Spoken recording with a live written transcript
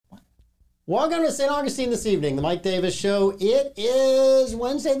Welcome to St. Augustine this evening, the Mike Davis Show. It is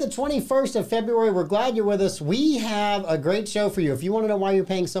Wednesday, the 21st of February. We're glad you're with us. We have a great show for you. If you want to know why you're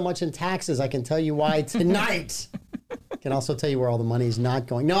paying so much in taxes, I can tell you why tonight. I can also tell you where all the money is not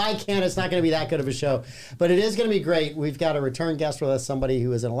going. No, I can't. It's not going to be that good of a show. But it is going to be great. We've got a return guest with us, somebody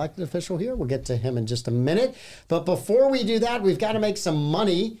who is an elected official here. We'll get to him in just a minute. But before we do that, we've got to make some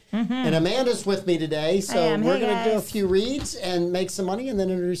money. And Amanda's with me today. So we're going to do a few reads and make some money and then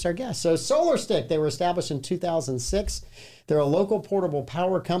introduce our guest. So Solar Stick, they were established in 2006. They're a local portable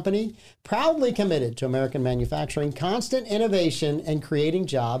power company, proudly committed to American manufacturing, constant innovation, and creating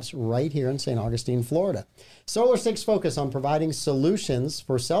jobs right here in St. Augustine, Florida. Solar Stick's focus on providing solutions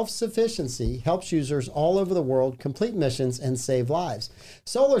for self-sufficiency helps users all over the world complete missions and save lives.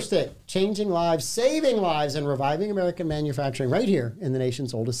 Solar Stick, changing lives, saving lives, and reviving American manufacturing right here in the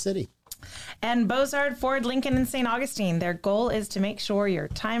nation's oldest city. And Bozard Ford Lincoln in St. Augustine. Their goal is to make sure your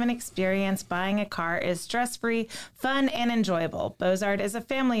time and experience buying a car is stress-free, fun, and enjoyable. Bozard is a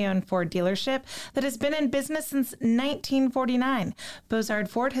family-owned Ford dealership that has been in business since 1949. Bozard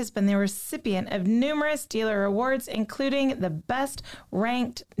Ford has been the recipient of numerous dealer awards, including the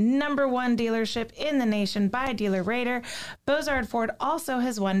best-ranked #1 dealership in the nation by Dealer Rater. Bozard Ford also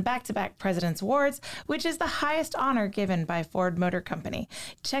has won back-to-back President's Awards, which is the highest honor given by Ford Motor Company.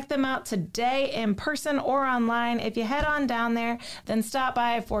 Check them out today in person or online. If you head on down there, then stop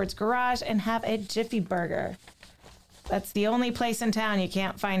by Ford's garage and have a Jiffy Burger. That's the only place in town you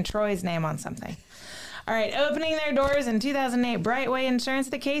can't find Troy's name on something. All right, opening their doors in 2008, Brightway Insurance,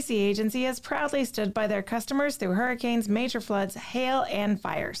 the Casey agency, has proudly stood by their customers through hurricanes, major floods, hail, and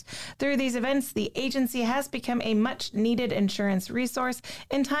fires. Through these events, the agency has become a much-needed insurance resource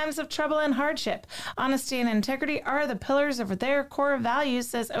in times of trouble and hardship. Honesty and integrity are the pillars of their core values,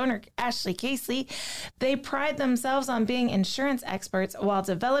 says owner Ashley Casey. They pride themselves on being insurance experts while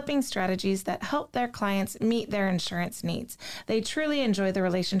developing strategies that help their clients meet their insurance needs. They truly enjoy the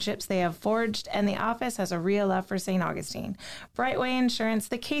relationships they have forged, and the office has a real love for St. Augustine. Brightway Insurance,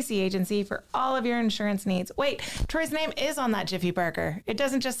 the Casey agency, for all of your insurance needs. Wait, Troy's name is on that Jiffy Burger. It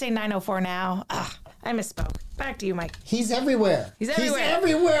doesn't just say 904 now. Ugh, I misspoke. Back to you, Mike. He's everywhere. He's everywhere. He's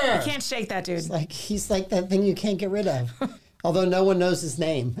everywhere. You can't shake that dude. He's like that thing you can't get rid of. Although no one knows his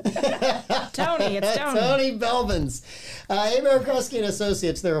name. Tony, it's Tony. Tony Belvins. Abear Kresge &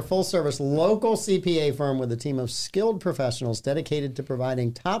 Associates, they're a full-service local CPA firm with a team of skilled professionals dedicated to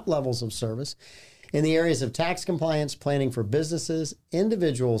providing top levels of service in the areas of tax compliance, planning for businesses,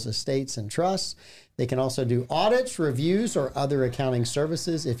 individuals, estates, and trusts. They can also do audits, reviews, or other accounting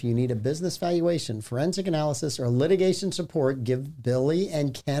services. If you need a business valuation, forensic analysis, or litigation support, give Billy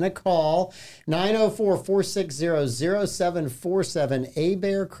and Ken a call. 904-460-0747,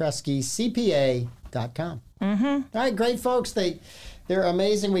 AbearKresgeCPA.com. All right, great folks. They're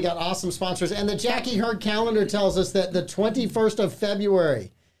amazing. We got awesome sponsors. And the Jackie Hurt calendar tells us that the 21st of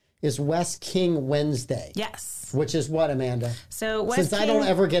February is West King Wednesday. Yes. Which is what, Amanda? So Since I don't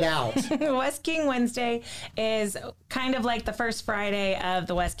ever get out. West King Wednesday is kind of like the first Friday of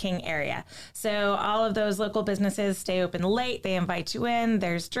the West King area. So all of those local businesses stay open late. They invite you in.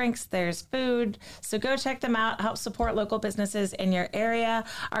 There's drinks. There's food. So go check them out. Help support local businesses in your area.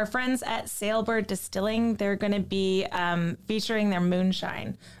 Our friends at Sailbird Distilling, they're going to be featuring their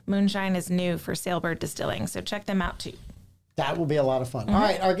moonshine. Moonshine is new for Sailbird Distilling. So check them out too. That will be a lot of fun. All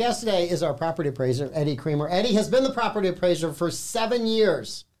right, our guest today is our property appraiser, Eddie Creamer. Eddie has been the property appraiser for 7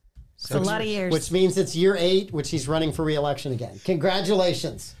 years. It's a lot of years. Which means it's year 8, which he's running for re-election again.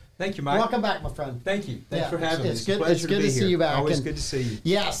 Congratulations. Thank you, Mike. Welcome back, my friend. Thank you. Thanks for having me. It's good to see you back. Always good to see you.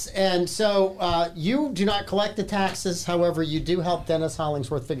 Yes, and so you do not collect the taxes. However, you do help Dennis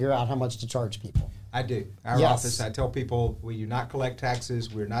Hollingsworth figure out how much to charge people. I do. Our office, I tell people we do not collect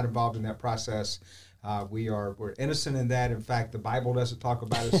taxes. We're not involved in that process. We're innocent in that. In fact, the Bible doesn't talk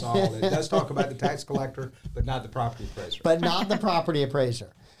about us all. It does talk about the tax collector, but not the property appraiser. But not the property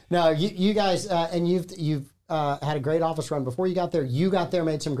appraiser. Now, you guys, and you've had a great office run before you got there. You got there,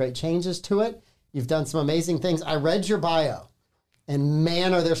 made some great changes to it. You've done some amazing things. I read your bio, and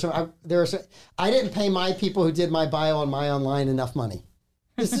man, are there some. I didn't pay my people who did my bio on my online enough money.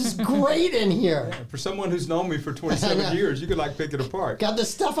 This is great in here. Yeah, for someone who's known me for 27 years, you could pick it apart. God, the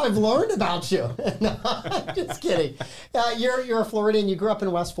stuff I've learned about you. No, I'm just kidding. You're a Floridian. You grew up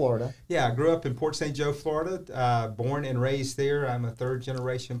in West Florida. Yeah, I grew up in Port St. Joe, Florida. Born and raised there. I'm a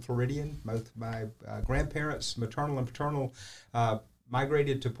third-generation Floridian. Both my grandparents, maternal and paternal,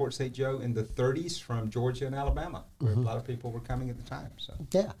 migrated to Port St. Joe in the 30s from Georgia and Alabama, where a lot of people were coming at the time. So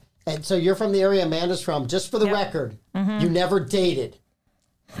yeah, and so you're from the area Amanda's from. Just for the record, you never dated.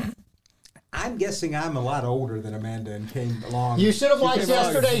 I'm guessing I'm a lot older than Amanda and came along. You should have watched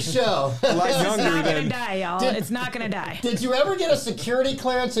yesterday's show. A lot It's younger not going than. to die, y'all. It's not going to die. Did you ever get a security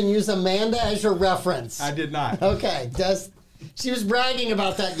clearance and use Amanda as your reference? I did not. Okay. She was bragging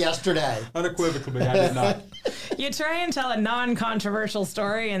about that yesterday. Unequivocally, I did not. You try and tell a non-controversial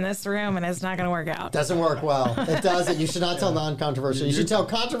story in this room, and it's not going to work out. Doesn't work well. It doesn't. You should not tell non-controversial. You should tell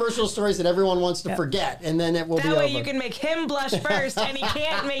controversial stories that everyone wants to forget, and then it will be over. That way you can make him blush first, and he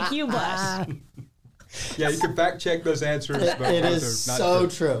can't make you blush. Yeah, you can fact check those answers. But It is so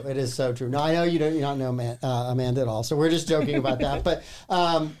true. It is so true. No, I know you don't know Amanda at all, so we're just joking about that. But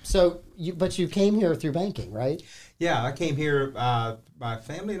but you came here through banking, right? Yeah, I came here. My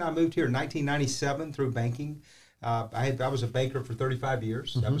family and I moved here in 1997 through banking. I was a banker for 35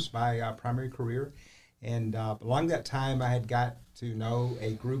 years. That was my primary career. And along that time, I had got to know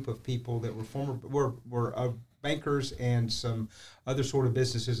a group of people that were bankers and some other sort of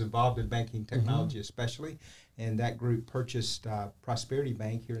businesses involved in banking technology, especially. And that group purchased Prosperity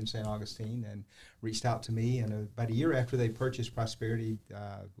Bank here in St. Augustine and reached out to me. And about a year after they purchased Prosperity,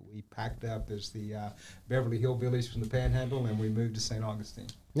 we packed up as the Beverly Hillbillies from the Panhandle, and we moved to St. Augustine.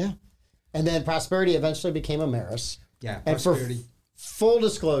 Yeah. And then Prosperity eventually became Ameris. Yeah, Prosperity. And for full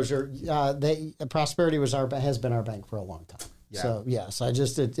disclosure, Prosperity has been our bank for a long time. Yeah. So yes,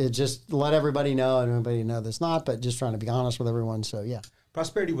 it just let everybody know, and everybody know that's not, but just trying to be honest with everyone. So yeah.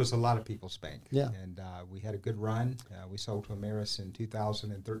 Prosperity was a lot of people's bank. Yeah. And we had a good run. We sold to Ameris in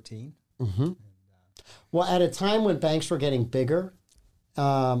 2013. Mm-hmm. Well, at a time when banks were getting bigger,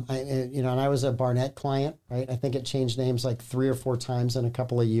 and I was a Barnett client, right? I think it changed names like 3 or 4 times in a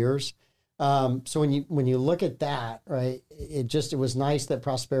couple of years. So when you look at that, right, it was nice that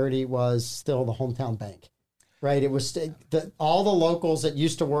Prosperity was still the hometown bank, right? It was all the locals that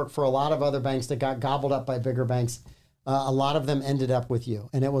used to work for a lot of other banks that got gobbled up by bigger banks. A lot of them ended up with you,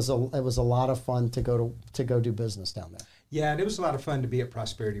 and it was a lot of fun to go do business down there. Yeah, and it was a lot of fun to be at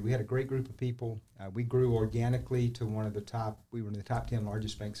Prosperity. We had a great group of people. We grew organically to one of the top. We were in the top 10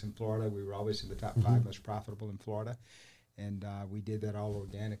 largest banks in Florida. We were always in the top 5 most profitable in Florida, and we did that all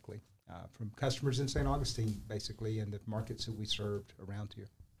organically from customers in St. Augustine, basically, and the markets that we served around here.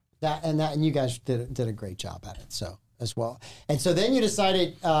 And you guys did a great job at it. So. As well. And so then you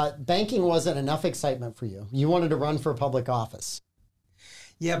decided banking wasn't enough excitement for you. You wanted to run for public office.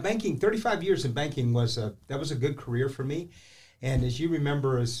 Yeah, banking, 35 years in banking was a good career for me. And as you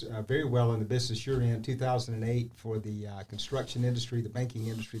remember very well in the business you're in, 2008, for the construction industry, the banking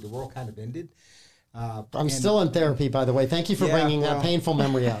industry, the world kind of ended. I'm still in therapy, by the way. Thank you for bringing that painful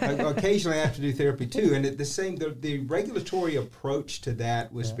memory up. Occasionally I have to do therapy too. And the regulatory approach to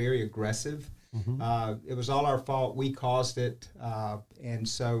that was very aggressive. It was all our fault. We caused it. And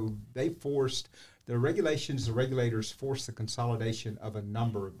so the regulators forced the consolidation of a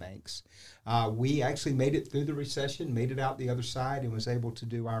number of banks. We actually made it through the recession, made it out the other side, and was able to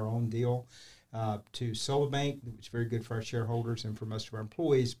do our own deal to sell a bank, which is very good for our shareholders and for most of our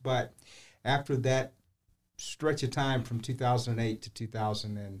employees. But after that stretch of time from 2008 to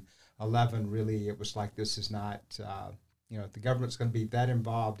 2011, really, it was like, this is not... if the government's going to be that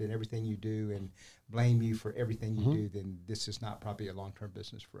involved in everything you do and blame you for everything you do, then this is not probably a long-term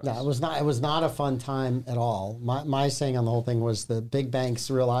business for us. No, it was not a fun time at all. My saying on the whole thing was the big banks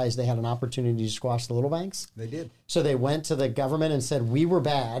realized they had an opportunity to squash the little banks. They did. So they went to the government and said, we were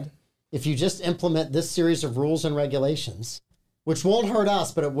bad. If you just implement this series of rules and regulations, which won't hurt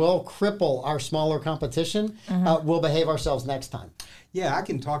us, but it will cripple our smaller competition, we'll behave ourselves next time. Yeah, I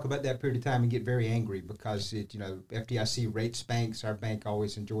can talk about that period of time and get very angry because FDIC rates banks. Our bank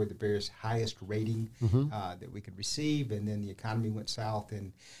always enjoyed the highest rating that we could receive, and then the economy went south,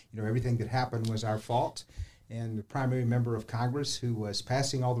 and everything that happened was our fault. And the primary member of Congress who was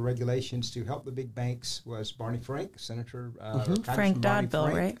passing all the regulations to help the big banks was Barney Frank, Senator Frank Dodd-Bill,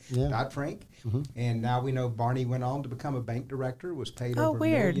 right? Yeah. Dodd-Frank. And now we know Barney went on to become a bank director, was paid over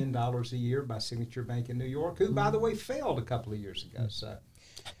 $1 million a year by Signature Bank in New York, who, by the way, failed a couple of years ago. So.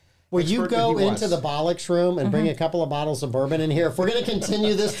 Will you go into the Bollock's room and bring a couple of bottles of bourbon in here? If we're going to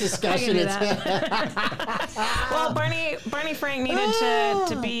continue this discussion, well, Barney Frank needed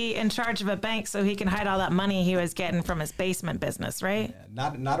to be in charge of a bank so he can hide all that money he was getting from his basement business, right?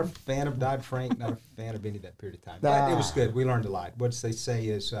 Yeah, not a fan of Dodd-Frank, not a fan of any of that period of time. But it was good. We learned a lot. What they say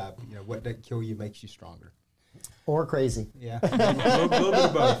is, what doesn't kill you makes you stronger. Or crazy. Yeah, a little bit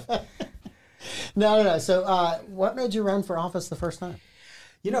of both. No. So what made you run for office the first time?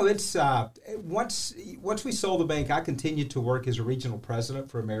 It's once we sold the bank, I continued to work as a regional president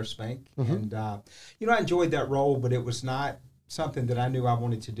for Ameris Bank, and I enjoyed that role, but it was not something that I knew I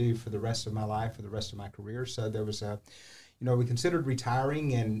wanted to do for the rest of my life, for the rest of my career. So there was a we considered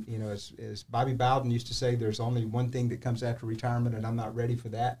retiring, and as Bobby Bowden used to say, there's only one thing that comes after retirement, and I'm not ready for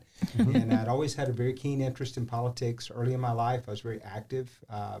that. And I'd always had a very keen interest in politics. Early in my life, I was very active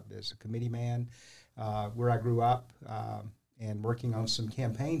as a committee man where I grew up, and working on some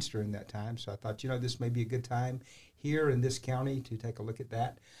campaigns during that time. So I thought, this may be a good time here in this county to take a look at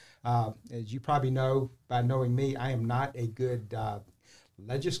that. As you probably know by knowing me, I am not a good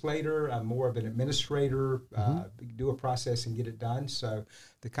legislator. I'm more of an administrator, do a process and get it done. So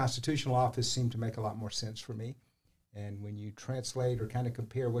the constitutional office seemed to make a lot more sense for me. And when you translate or kind of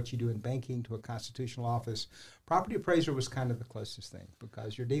compare what you do in banking to a constitutional office, property appraiser was kind of the closest thing,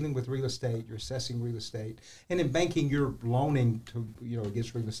 because you're dealing with real estate, you're assessing real estate, and in banking you're loaning to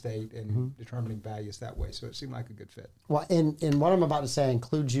against real estate and determining values that way. So it seemed like a good fit. Well, and what I'm about to say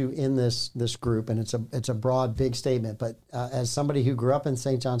includes you in this group, and it's a broad, big statement. But as somebody who grew up in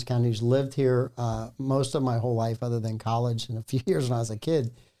St. Johns County, who's lived here most of my whole life, other than college and a few years when I was a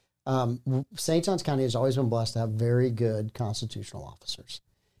kid. St. Johns County has always been blessed to have very good constitutional officers.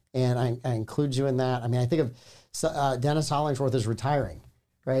 And I include you in that. I mean, I think of Dennis Hollingsworth is retiring,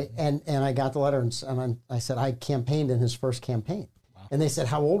 right? And I got the letter, and I said, I campaigned in his first campaign. Wow. And they said,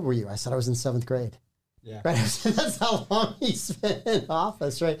 how old were you? I said, I was in 7th grade. Yeah. Right? That's how long he's been in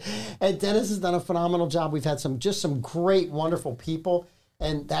office, right? And Dennis has done a phenomenal job. We've had some great, wonderful people.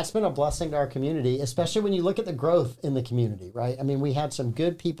 And that's been a blessing to our community, especially when you look at the growth in the community, right? I mean, we had some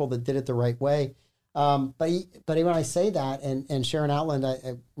good people that did it the right way. But when I say that, and Sharon Outland,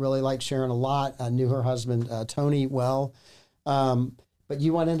 I really like Sharon a lot. I knew her husband, Tony, well. But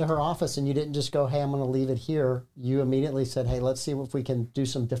you went into her office and you didn't just go, hey, I'm going to leave it here. You immediately said, hey, let's see if we can do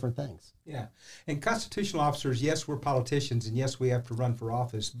some different things. Yeah. And constitutional officers, yes, we're politicians, and yes, we have to run for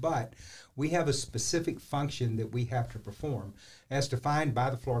office, but we have a specific function that we have to perform as defined by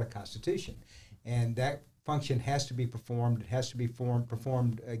the Florida Constitution. And that function has to be performed. It has to be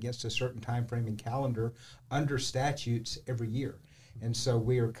performed against a certain time frame and calendar under statutes every year. And so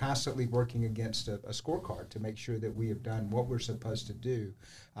we are constantly working against a scorecard to make sure that we have done what we're supposed to do.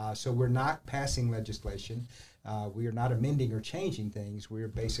 So we're not passing legislation. We are not amending or changing things. We are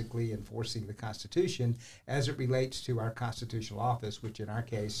basically enforcing the Constitution as it relates to our constitutional office, which in our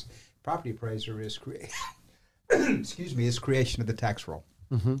case, property appraiser is is creation of the tax roll.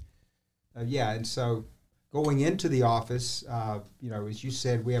 And so going into the office, as you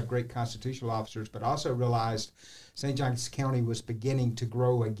said, we have great constitutional officers, but also realized St. Johns County was beginning to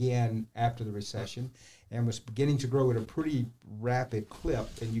grow again after the recession, and was beginning to grow at a pretty rapid clip,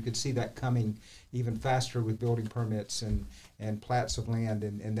 and you could see that coming even faster with building permits and plats of land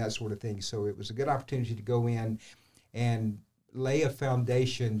and that sort of thing. So it was a good opportunity to go in and lay a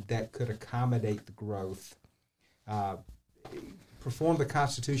foundation that could accommodate the growth, perform the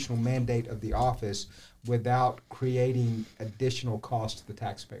constitutional mandate of the office without creating additional cost to the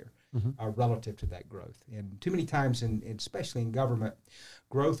taxpayer relative to that growth. And too many times, especially in government,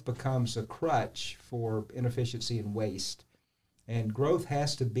 growth becomes a crutch for inefficiency and waste. And growth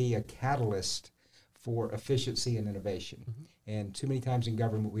has to be a catalyst for efficiency and innovation. And too many times in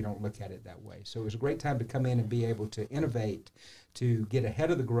government, we don't look at it that way. So it was a great time to come in and be able to innovate, to get ahead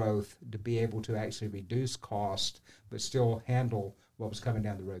of the growth, to be able to actually reduce cost, but still handle what was coming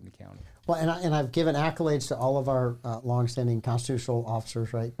down the road in the county. Well, and I've given accolades to all of our longstanding constitutional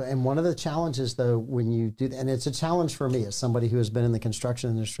officers, right? And one of the challenges, though, when you do that, and it's a challenge for me as somebody who has been in the construction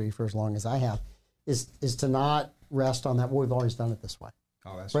industry for as long as I have, is to not rest on that. Well, we've always done it this way.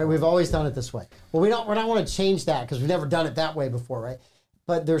 Oh, that's right. We've always done it this way. Well, we don't want to change that because we've never done it that way before, right?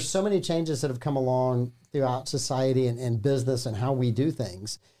 But there's so many changes that have come along throughout society and business and how we do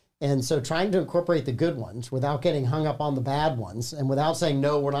things. And so trying to incorporate the good ones without getting hung up on the bad ones and without saying,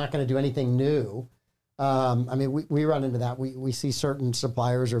 no, we're not going to do anything new. I mean, we run into that. We see certain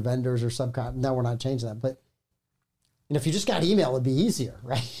suppliers or vendors or subcon. No, we're not changing that. But if you just got email, it'd be easier,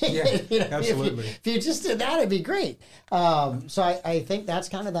 right? Yeah, absolutely. If you just did that, it'd be great. So I think that's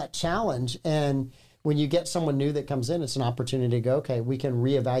kind of that challenge. And when you get someone new that comes in, it's an opportunity to go, okay, we can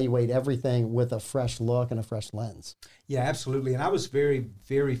reevaluate everything with a fresh look and a fresh lens. Yeah, absolutely. And I was very,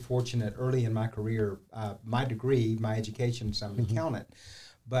 very fortunate early in my career. My degree, my education, I'm an accountant.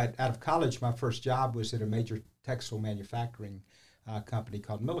 But out of college, my first job was at a major textile manufacturing company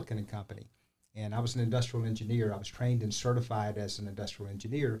called Milliken & Company. And I was an industrial engineer. I was trained and certified as an industrial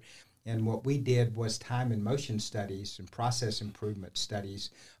engineer. And what we did was time and motion studies and process improvement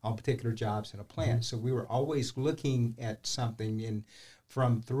studies on particular jobs in a plant. So we were always looking at something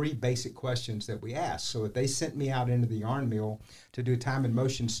from three basic questions that we asked. So if they sent me out into the yarn mill to do a time and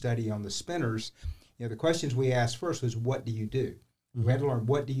motion study on the spinners, the questions we asked first was, what do you do? We had to learn,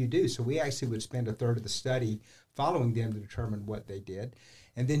 what do you do? So we actually would spend a third of the study following them to determine what they did.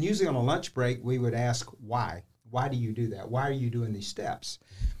 And then usually on a lunch break, we would ask, why? Why do you do that? Why are you doing these steps?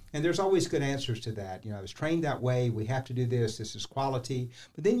 And there's always good answers to that. You know, I was trained that way. We have to do this. This is quality.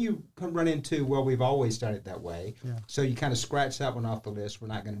 But then you can run into, well, we've always done it that way. Yeah. So you kind of scratch that one off the list. We're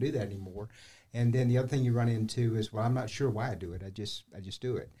not going to do that anymore. And then the other thing you run into is, well, I'm not sure why I do it. I just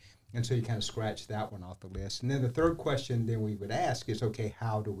do it. And so you kind of scratch that one off the list. And then the third question then we would ask is, okay,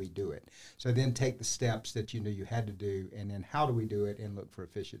 how do we do it? So then take the steps that you knew you had to do, and then how do we do it, and look for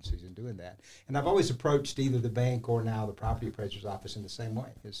efficiencies in doing that. And I've always approached either the bank or now the property appraiser's office in the same way.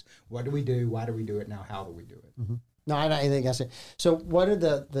 Is what do we do? Why do we do it? Now how do we do it? Mm-hmm. No, I think that's it. So what are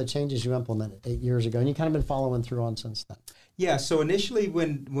the changes you implemented 8 years ago? And you kind of been following through on since then. Yeah, so initially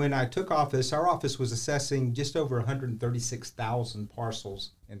when I took office, our office was assessing just over 136,000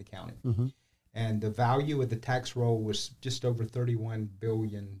 parcels in the county. Mm-hmm. And the value of the tax roll was just over $31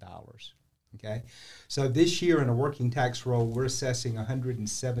 billion. Okay, so this year in a working tax roll, we're assessing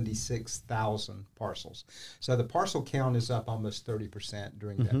 176,000 parcels. So the parcel count is up almost 30%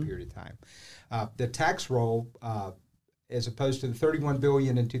 during that period of time. The tax roll, as opposed to the $31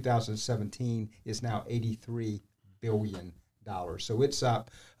 billion in 2017, is now $83 billion. So it's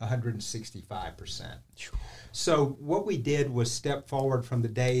up 165%. So what we did was step forward from the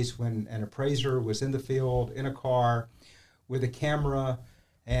days when an appraiser was in the field, in a car, with a camera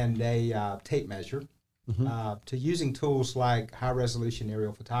and a tape measure, to using tools like high-resolution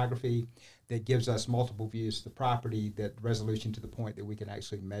aerial photography that gives us multiple views of the property, that resolution to the point that we can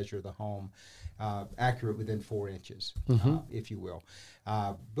actually measure the home accurate within 4 inches, if you will.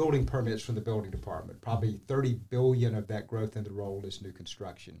 Building permits from the building department, probably $30 billion of that growth in the roll is new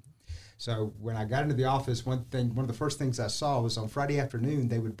construction. So when I got into the office, one of the first things I saw was on Friday afternoon,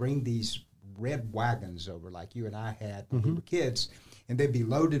 they would bring these red wagons over like you and I had when we were kids, and they'd be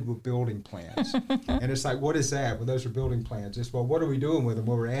loaded with building plans. And it's like, what is that? Well, those are building plans. It's, well, what are we doing with them?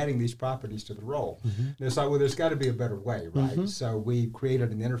 Well, we're adding these properties to the roll. And it's like, well, there's got to be a better way, right? So we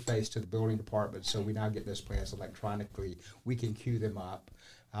created an interface to the building department, so we now get those plans electronically. We can queue them up,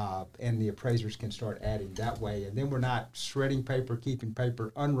 and the appraisers can start adding that way. And then we're not shredding paper, keeping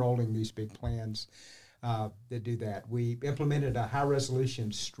paper, unrolling these big plans that do that. We implemented a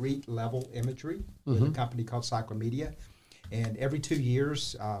high-resolution street-level imagery with a company called Cyclomedia. And every 2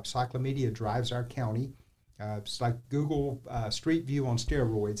 years, Cyclomedia drives our county. It's like Google Street View on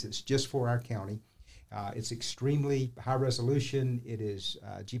steroids. It's just for our county. It's extremely high resolution. It is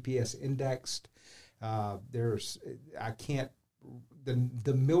GPS indexed.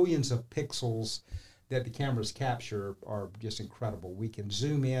 The millions of pixels that the cameras capture are just incredible. We can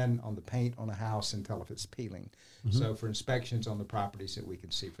zoom in on the paint on a house and tell if it's peeling. So for inspections on the properties that we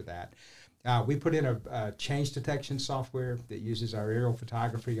can see for that. We put in a change detection software that uses our aerial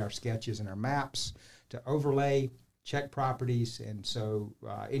photography, our sketches, and our maps to overlay, check properties. And so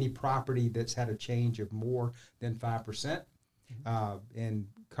any property that's had a change of more than 5% in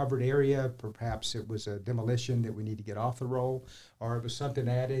covered area, perhaps it was a demolition that we need to get off the roll, or it was something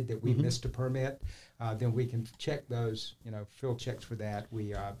added that we missed a permit, then we can check those, field checks for that.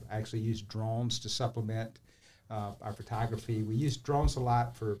 We actually use drones to supplement our photography. We use drones a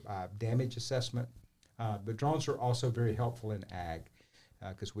lot for damage assessment, but drones are also very helpful in ag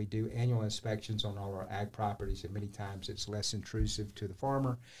because we do annual inspections on all our ag properties, and many times it's less intrusive to the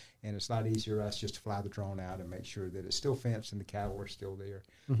farmer, and it's a lot easier for us just to fly the drone out and make sure that it's still fenced and the cattle are still there,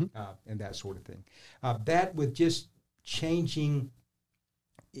 and that sort of thing. That with just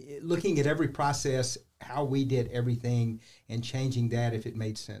looking at every process, how we did everything, and changing that if it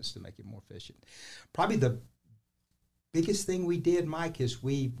made sense to make it more efficient. Probably the biggest thing we did, Mike, is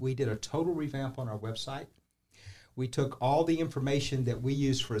we did a total revamp on our website. We took all the information that we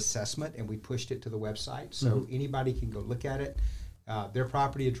use for assessment and we pushed it to the website, so anybody can go look at it. Their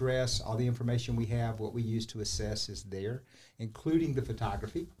property address, all the information we have, what we use to assess is there, including the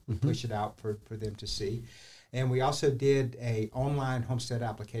photography. We push it out for them to see. And we also did a online homestead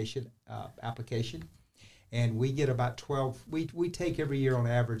application, and we get about we take every year on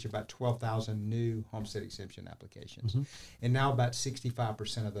average about 12,000 new homestead exemption applications. And now about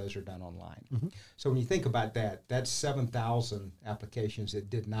 65% of those are done online. So when you think about that, that's 7,000 applications that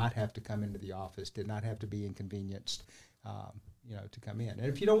did not have to come into the office, did not have to be inconvenienced, to come in. And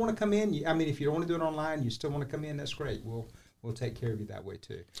if you don't want to come in, if you don't want to do it online, you still want to come in, that's great. We'll take care of you that way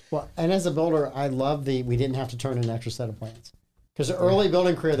too. Well, and as a builder, I love we didn't have to turn in an extra set of plans. Because the early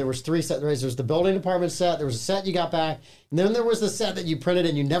building career, there was 3 sets. There was the building department set, there was a set you got back, and then there was the set that you printed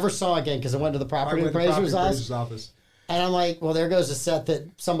and you never saw again because it went to the property appraiser's office. And I'm like, well, there goes a set that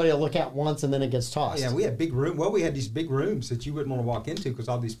somebody will look at once and then it gets tossed. Yeah, we had big room. Well, we had these big rooms that you wouldn't want to walk into because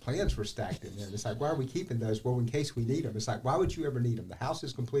all these plans were stacked in there. It's like, why are we keeping those? Well, in case we need them. It's like, why would you ever need them? The house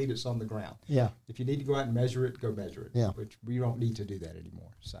is complete. It's on the ground. Yeah. If you need to go out and measure it, go measure it. Yeah. Which we don't need to do that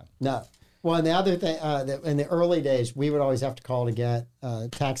anymore. So. No. Well, and the other thing, in the early days, we would always have to call to get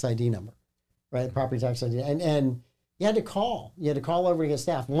tax ID number, right? Property tax ID. And you had to call. You had to call over to get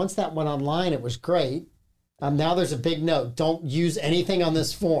staff. Once that went online, it was great. Now there's a big note. Don't use anything on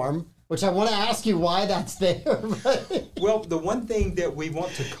this form, which I want to ask you why that's there. Well, the one thing that we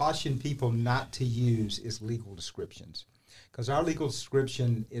want to caution people not to use is legal descriptions, because our legal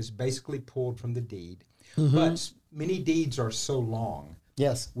description is basically pulled from the deed. Mm-hmm. But many deeds are so long.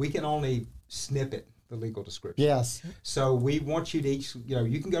 Yes. We can only snippet the legal description. Yes. So we want you to each,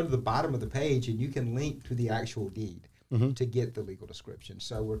 you can go to the bottom of the page and you can link to the actual deed. Mm-hmm. To get the legal description.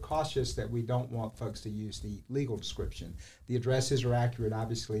 So we're cautious that we don't want folks to use the legal description. The addresses are accurate.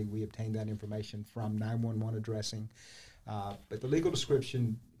 Obviously, we obtained that information from 911 addressing. But the legal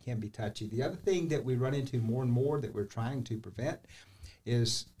description can be touchy. The other thing that we run into more and more that we're trying to prevent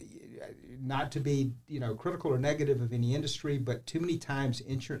is not to be critical or negative of any industry, but too many times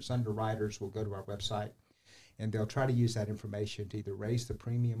insurance underwriters will go to our website and they'll try to use that information to either raise the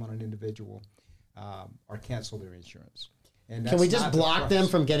premium on an individual or cancel their insurance. And can we just block them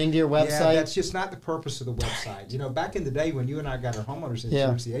from getting to your website? Yeah, that's just not the purpose of the website. Back in the day when you and I got our homeowners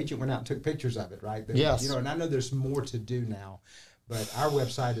insurance, the agent went out and took pictures of it, right? Yes. And I know there's more to do now, but our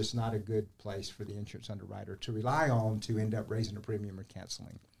website is not a good place for the insurance underwriter to rely on to end up raising a premium or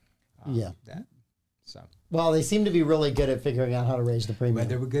canceling that. So. Well, they seem to be really good at figuring out how to raise the premium. But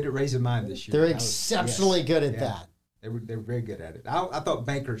they were good at raising mine this year. They're exceptionally good at that. They were very good at it. I thought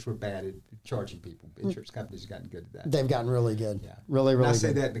bankers were bad at charging people. Insurance companies have gotten good at that. They've gotten really good. Yeah. Really, really good. I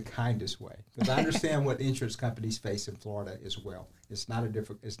say that in the kindest way because I understand what insurance companies face in Florida as well. It's not an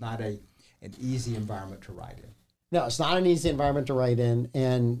easy environment to write in. No, it's not an easy environment to write in.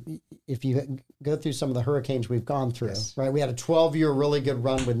 And if you go through some of the hurricanes we've gone through, right? We had a 12-year really good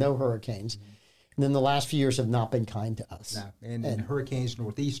run with no hurricanes. Mm-hmm. And then the last few years have not been kind to us. No, and hurricanes,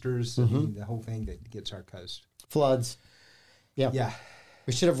 northeasters, mm-hmm. the whole thing that gets our coast. Floods. Yeah.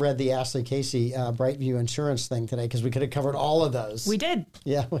 We should have read the Ashley Casey Brightview insurance thing today because we could have covered all of those. We did.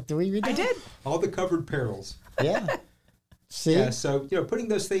 Yeah. Did we read that? I did. All the covered perils. Yeah. See? Yeah, so, putting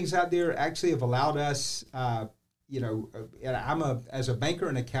those things out there actually have allowed us, and as a banker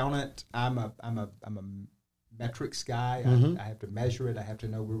and accountant, I'm a metrics guy. Mm-hmm. I have to measure it. I have to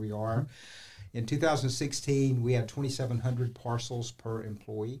know where we are. In 2016, we had 2,700 parcels per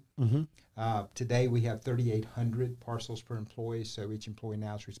employee. Mm-hmm. Today, we have 3,800 parcels per employee, so each employee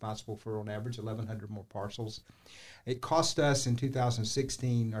now is responsible for, on average, 1,100 more parcels. It cost us in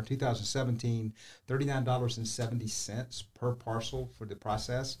 2016 or 2017 $39.70 per parcel for the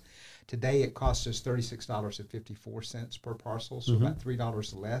process. Today, it costs us $36.54 per parcel, so mm-hmm. about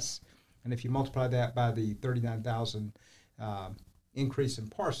 $3 less. And if you multiply that by the 39,000 increase in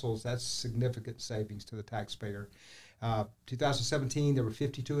parcels, that's significant savings to the taxpayer. 2017, there were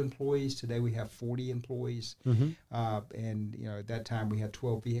 52 employees. Today, we have 40 employees. Mm-hmm. And, at that time, we had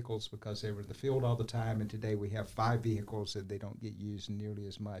 12 vehicles because they were in the field all the time. And today, we have 5 vehicles that they don't get used nearly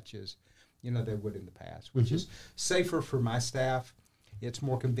as much as, they would in the past, which mm-hmm. is safer for my staff. It's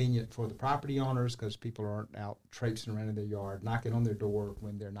more convenient for the property owners because people aren't out traipsing around in their yard, knocking on their door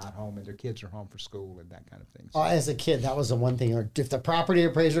when they're not home and their kids are home for school and that kind of thing. So, as a kid, that was the one thing. If the property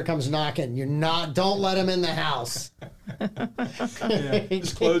appraiser comes knocking, don't let him in the house. Just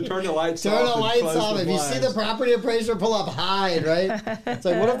turn the lights off. Turn the lights off. If you see the property appraiser pull up, hide, right? It's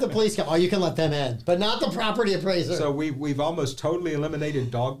like, what if the police come? Oh, you can let them in, but not the property appraiser. So we've almost totally eliminated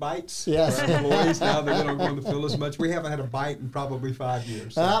dog bites. Yes. For our employees. Now they're not going to feel as much. We haven't had a bite in probably 5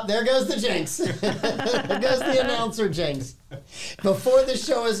 years. So. There goes the jinx. There goes the announcer jinx. Before the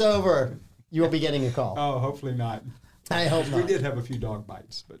show is over, you will be getting a call. Oh, hopefully not. I hope not. We did have a few dog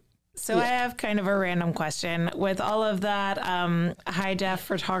bites, but. So I have kind of a random question. With all of that high-def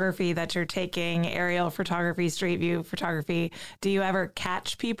photography that you're taking, aerial photography, street view photography, do you ever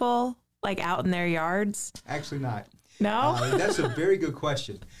catch people out in their yards? Actually not. No? That's a very good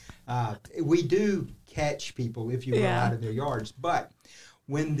question. We do catch people, if you will, out in their yards, but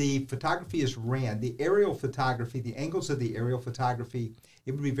when the photography is ran, the aerial photography, the angles of the aerial photography,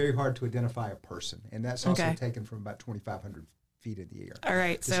 it would be very hard to identify a person, and that's also taken from about 2,500 feet in the air. All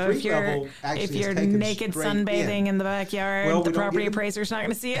right, so if you're naked sunbathing in the backyard, the property appraiser's not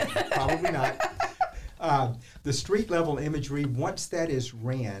going to see it? Probably not. The street level imagery, once that is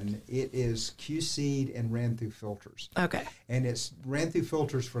ran, it is QC'd and ran through filters. Okay. And it's ran through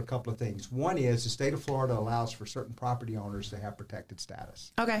filters for a couple of things. One is the state of Florida allows for certain property owners to have protected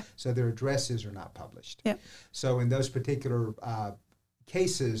status. Okay. So their addresses are not published. Yep. So in those particular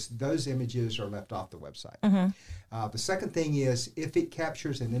cases, those images are left off the website. The second thing is if it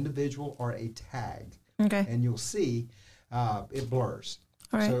captures an individual or a tag, Okay. and you'll see it blurs.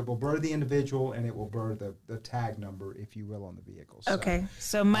 All right. So it will blur the individual and it will blur the tag number, if you will, on the vehicle. So, Okay.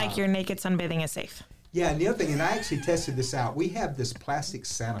 So, Mike, your naked sunbathing is safe. yeah, and the other thing, and I actually tested this out, we have this plastic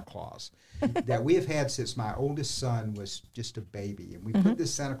Santa Claus that we have had since my oldest son was just a baby. And we put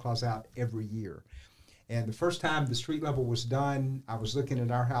this Santa Claus out every year. And the first time the street level was done, I was looking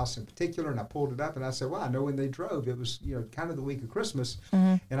at our house in particular, and I pulled it up, and I said, well, I know when they drove. It was, kind of the week of Christmas.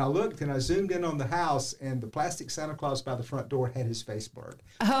 And I looked, and I zoomed in on the house, and the plastic Santa Claus by the front door had his face blurred.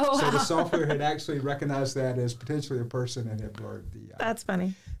 Oh, So wow. the software had actually recognized that as potentially a person and had blurred That's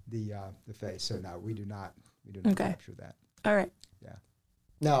funny. the face. So no, we do not Okay. capture that. All right. Yeah.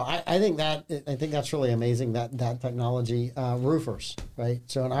 No, I think that's really amazing, that technology. Roofers, right?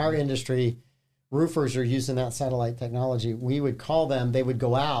 So in our industry, roofers are using that satellite technology. We would call them, they would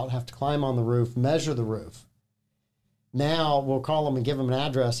go out, have to climb on the roof, measure the roof. Now we'll call them and give them an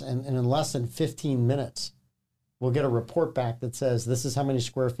address, and in less than 15 minutes, we'll get a report back that says this is how many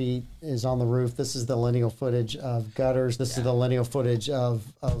square feet is on the roof, this is the lineal footage of gutters, this is the lineal footage of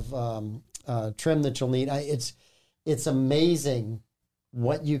trim that you'll need. It's amazing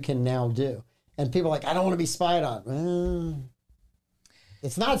what you can now do. And people are like, I don't want to be spied on. Well,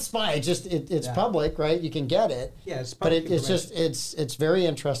 it's not spy. It's public, right? You can get it. Yeah, it's but public it's very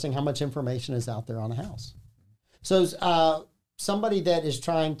interesting how much information is out there on a house. So somebody that is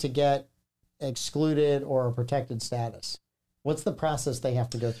trying to get excluded or a protected status, what's the process they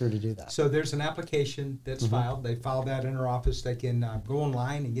have to go through to do that? So there's an application that's filed. They file that in our office. They can go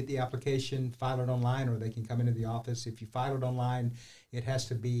online and get the application, file it online, or they can come into the office. If you file it online, it has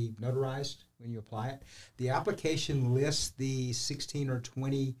to be notarized when you apply it. The application lists the 16 or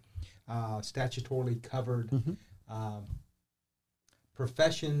 20 statutorily covered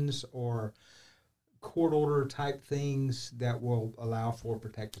professions or court order type things that will allow for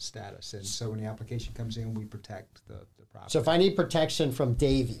protected status. And so when the application comes in, we protect the property. So if I need protection from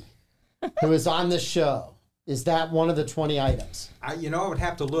Davey, who is on the show, is that one of the 20 items? I would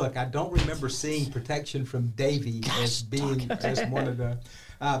have to look. I don't remember seeing protection from Davey as being as one of the.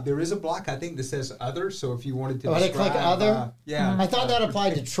 There is a block, I think, that says other. So if you wanted to describe, click other? Yeah. I thought that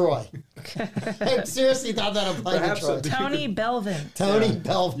applied to Troy. I seriously thought that applied Perhaps to Troy. Tony Belvin. Tony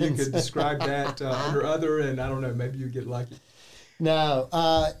Belvin. You could describe that under other, and I don't know, maybe you get lucky. No.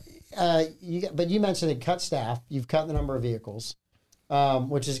 But you mentioned it cut staff. You've cut the number of vehicles.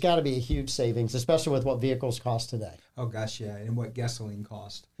 Which has got to be a huge savings, especially with what vehicles cost today. Oh gosh, yeah, and what gasoline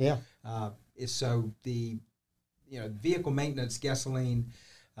cost. Yeah. So the vehicle maintenance, gasoline,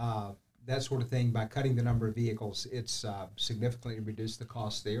 that sort of thing. By cutting the number of vehicles, it's significantly reduced the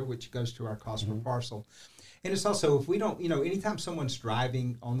cost there, which goes to our cost per parcel. And it's also, if we don't, anytime someone's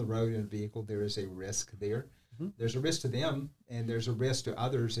driving on the road in a vehicle, there is a risk there. There's a risk to them, and there's a risk to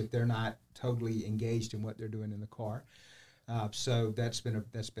others if they're not totally engaged in what they're doing in the car. So that's been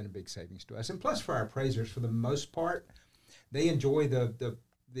a big savings to us, and plus for our appraisers, for the most part, they enjoy the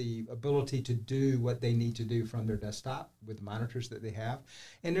ability to do what they need to do from their desktop with the monitors that they have.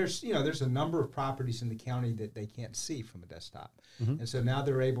 And there's a number of properties in the county that they can't see from a desktop, and so now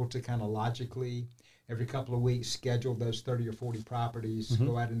they're able to kind of logically every couple of weeks schedule those 30 or 40 properties,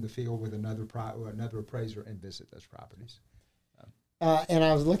 go out in the field with another appraiser and visit those properties. And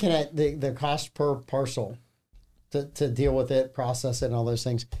I was looking at the cost per parcel. To deal with it, process it, and all those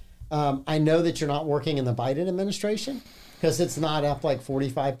things. I know that you're not working in the Biden administration because it's not up like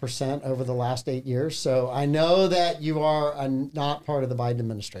 45% over the last 8 years. So I know that you are not part of the Biden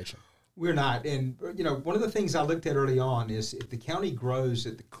administration. We're not. And, one of the things I looked at early on is if the county grows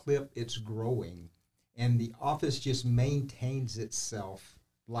at the clip it's growing and the office just maintains itself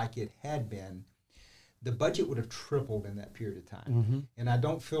like it had been, the budget would have tripled in that period of time. And I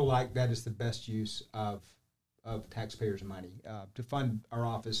don't feel like that is the best use of taxpayers' money to fund our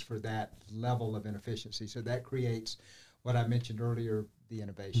office for that level of inefficiency. So that creates what I mentioned earlier, the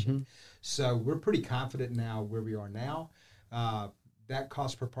innovation. So we're pretty confident now where we are now. That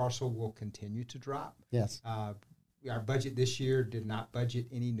cost per parcel will continue to drop. Yes. Our budget this year did not budget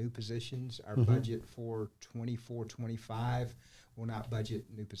any new positions. Our budget for 24-25 will not budget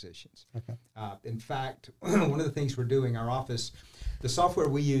new positions. Okay. In fact, one of the things we're doing, our office, the software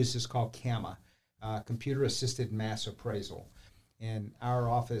we use is called CAMA. Computer-assisted mass appraisal. And our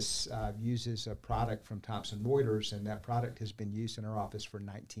office uses a product from Thomson Reuters, and that product has been used in our office for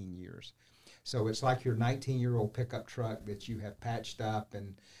 19 years. So it's like your 19-year-old pickup truck that you have patched up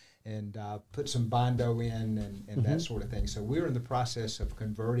and put some Bondo in and that sort of thing. So we're in the process of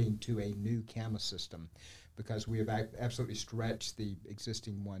converting to a new camera system because we have absolutely stretched the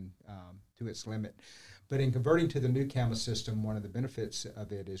existing one to its limit. But in converting to the new camera system, one of the benefits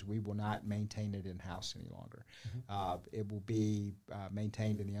of it is we will not maintain it in-house any longer. It will be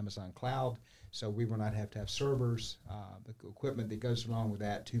maintained in the Amazon cloud, so we will not have to have servers, the equipment that goes along with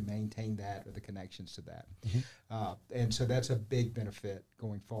that to maintain that or the connections to that. And so that's a big benefit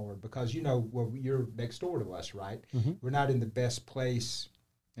going forward because, well, you're next door to us, right? We're not in the best place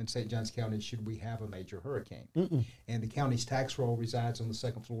in St. Johns County should we have a major hurricane. And the county's tax roll resides on the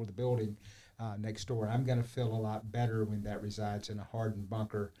second floor of the building next door. I'm going to feel a lot better when that resides in a hardened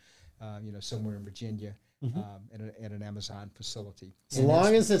bunker, somewhere in Virginia at an Amazon facility. As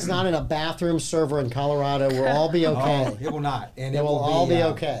long as it's not in a bathroom server in Colorado, we'll all be okay. Oh, it will not. And it will all be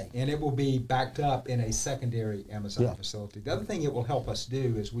okay. And it will be backed up in a secondary Amazon facility. The other thing it will help us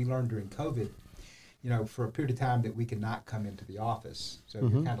do is we learned during COVID, for a period of time that we could not come into the office. So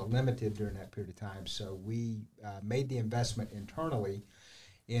you're kind of limited during that period of time. So we made the investment internally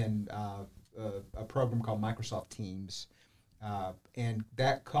in a program called Microsoft Teams. And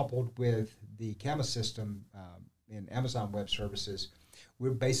that coupled with the camera system in Amazon Web Services, we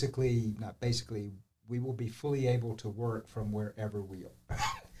will be fully able to work from wherever we are.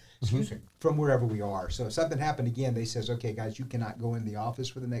 Excuse me, from wherever we are. So if something happened again, they says, okay, guys, you cannot go in the office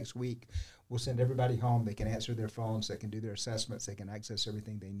for the next week. We'll send everybody home. They can answer their phones. They can do their assessments. They can access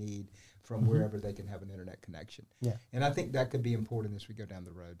everything they need from wherever they can have an internet connection. Yeah. And I think that could be important as we go down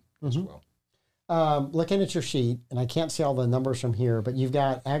the road as well. Looking at your sheet, and I can't see all the numbers from here, but you've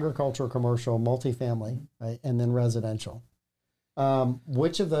got agricultural, commercial, multifamily, right, and then residential.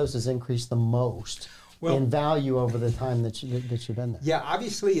 Which of those has increased the most in value over the time that you've been there? Yeah,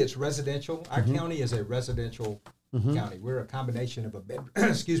 obviously it's residential. Our county is a residential county. We're a combination of a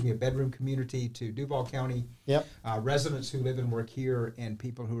bedroom community to Duval County. Yep. Residents who live and work here and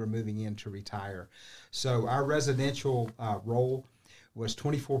people who are moving in to retire. So our residential role was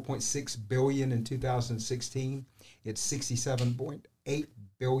 $24.6 billion in 2016. It's $67.8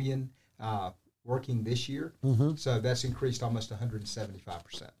 billion working this year. So that's increased almost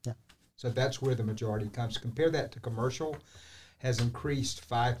 175%. Yeah. So that's where the majority comes. Compare that to commercial, has increased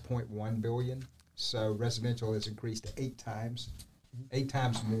 $5.1 billion. So residential has increased 8 times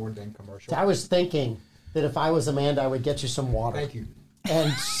more than commercial. I was thinking that if I was Amanda, I would get you some water. Thank you.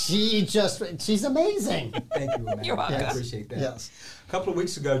 And she's amazing. Thank you, Amanda. You're welcome. I appreciate that. Yes. A couple of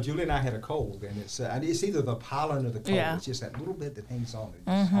weeks ago, Julie and I had a cold, and it's either the pollen or the cold. It's just that little bit that hangs on.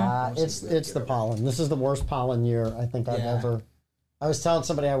 It's the pollen. This is the worst pollen year I think I've ever. I was telling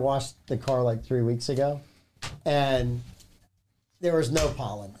somebody I washed the car like 3 weeks ago, and there was no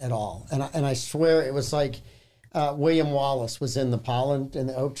pollen at all. And I swear it was like William Wallace was in the pollen in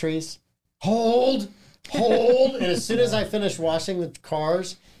the oak trees. Hold. And as soon as I finished washing the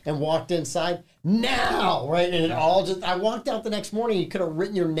cars and walked inside, now, right? And it all just, I walked out the next morning, you could have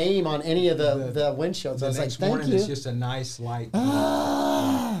written your name on any of the windshields. I was like, thank you. It's just a nice light.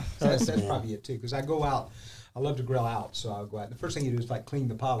 That's probably it too, because I go out. I love to grill out, so I'll go out. The first thing you do is like clean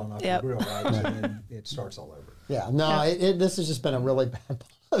the pollen off the grill, right? And then it starts all over. Yeah, no, this has just been a really bad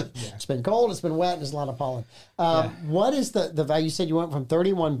pollen. It's been cold, it's been wet, and there's a lot of pollen. What is the value? You said you went from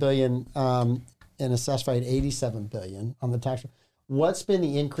 $31 billion and assessed rate $87 billion on the tax. What's been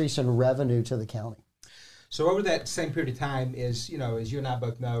the increase in revenue to the county? So over that same period of time is, as you and I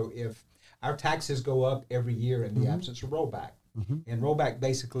both know, if our taxes go up every year in the absence of rollback. And rollback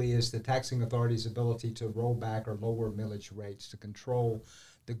basically is the taxing authority's ability to roll back or lower millage rates to control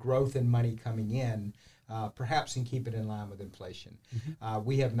the growth in money coming in, perhaps and keep it in line with inflation.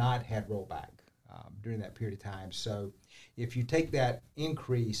 We have not had rollback during that period of time. So if you take that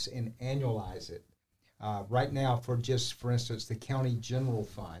increase and annualize it, right now for instance, the county general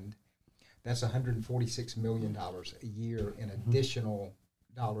fund, that's $146 million a year in additional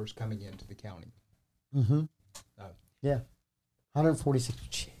dollars coming into the county. Yeah. 146.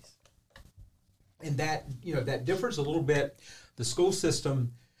 Jeez. And that, that differs a little bit. The school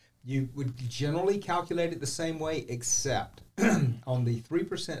system, you would generally calculate it the same way, except on the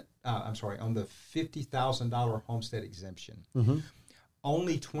 3%, on the $50,000 homestead exemption,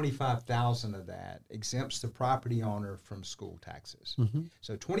 only $25,000 of that exempts the property owner from school taxes.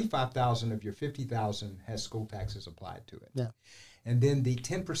 So $25,000 of your $50,000 has school taxes applied to it. Yeah. And then the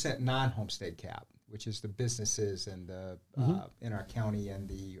 10% non-homestead cap, which is the businesses and the in our county and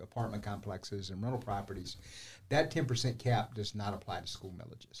the apartment complexes and rental properties, that 10% cap does not apply to school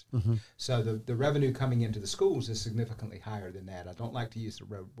millages. So the revenue coming into the schools is significantly higher than that. I don't like to use the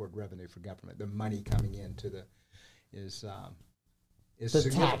word revenue for government. The money coming into the is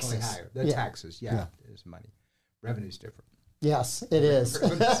significantly taxes. higher. The taxes, is money. Revenue's different. Yes, it is.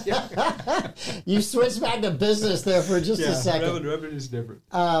 You switched back to business there for just a second. Revenue's different.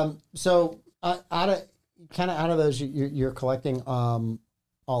 So out of those, you're collecting all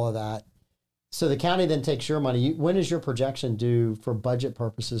of that. So the county then takes your money. When is your projection due for budget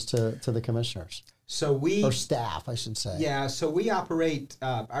purposes to the commissioners? Or staff, I should say. Yeah, so we operate,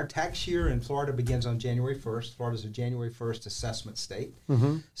 our tax year in Florida begins on January 1st. Florida's a January 1st assessment state.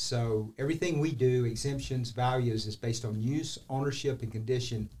 So everything we do, exemptions, values, is based on use, ownership, and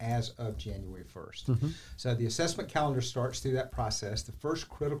condition as of January 1st. So the assessment calendar starts through that process. The first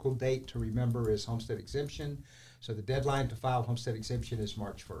critical date to remember is homestead exemption. So the deadline to file homestead exemption is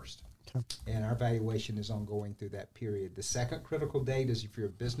March 1st. And our valuation is ongoing through that period. The second critical date is if you're a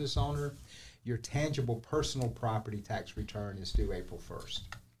business owner, your tangible personal property tax return is due April 1st.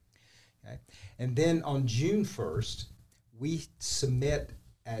 Okay? And then on June 1st, we submit,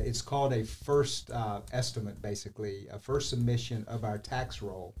 it's called a first estimate, basically, a first submission of our tax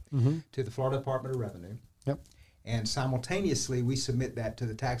roll to the Florida Department of Revenue. And simultaneously, we submit that to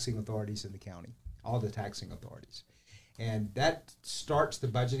the taxing authorities in the county, all the taxing authorities. And that starts the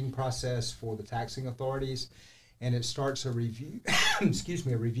budgeting process for the taxing authorities, and it starts a review,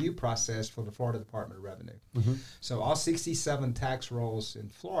 a review process for the Florida Department of Revenue. So all 67 tax rolls in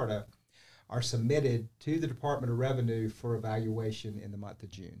Florida are submitted to the Department of Revenue for evaluation in the month of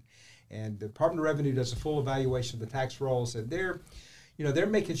June. And the Department of Revenue does a full evaluation of the tax rolls, and they're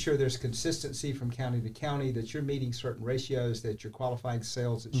making sure there's consistency from county to county, that you're meeting certain ratios, that you're qualifying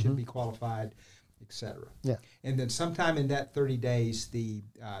sales that should be qualified, etc. And then sometime in that 30 days, the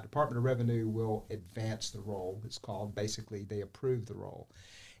Department of Revenue will advance the roll. It's called, basically, they approve the roll.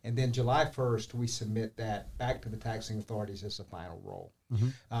 And then July 1st, we submit that back to the taxing authorities as a final roll.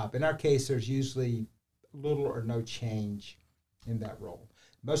 In our case, there's usually little or no change in that roll.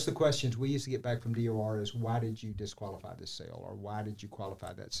 Most of the questions we used to get back from DOR is, why did you disqualify this sale, or why did you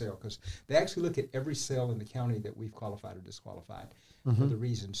qualify that sale? Because they actually look at every sale in the county that we've qualified or disqualified for the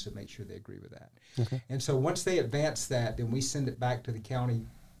reasons to make sure they agree with that. And so once they advance that, then we send it back to the county,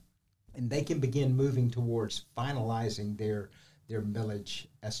 and they can begin moving towards finalizing their millage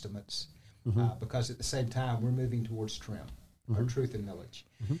estimates, because at the same time, we're moving towards trim, or truth and millage.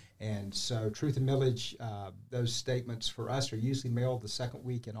 And so truth and millage, those statements for us are usually mailed the second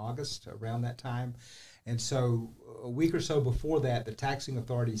week in August, around that time. And so a week or so before that, the taxing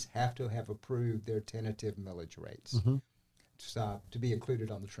authorities have to have approved their tentative millage rates to be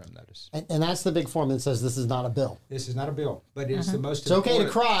included on the trim notice. And that's the big form that says this is not a bill. This is not a bill, but it's the most important. It's okay to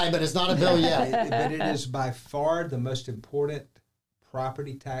cry, but it's not a bill yet. But it is by far the most important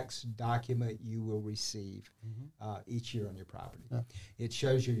property tax document you will receive each year on your property. It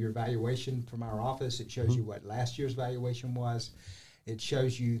shows you your valuation from our office. It shows you what last year's valuation was. It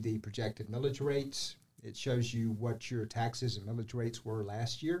shows you the projected millage rates. It shows you what your taxes and millage rates were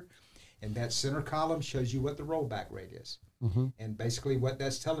last year. And that center column shows you what the rollback rate is. And basically what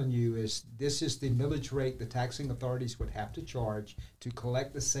that's telling you is this is the millage rate the taxing authorities would have to charge to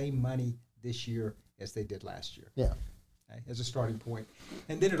collect the same money this year as they did last year. As a starting point.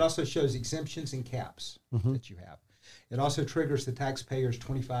 And then it also shows exemptions and caps that you have. It also triggers the taxpayer's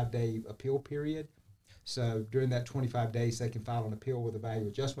 25-day appeal period. So during that 25 days, they can file an appeal with the Value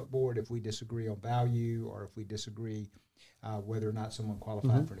Adjustment Board if we disagree on value, or if we disagree whether or not someone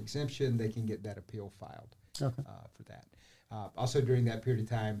qualified for an exemption, they can get that appeal filed for that. Also during that period of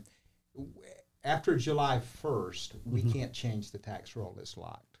time, after July 1st, we can't change the tax roll. It's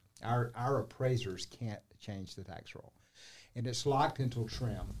locked. Our appraisers can't change the tax roll. And it's locked until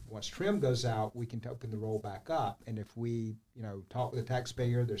trim. Once trim goes out, we can open the roll back up. And if we, talk with the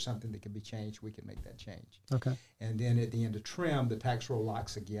taxpayer, there's something that can be changed, we can make that change. And then at the end of trim, the tax roll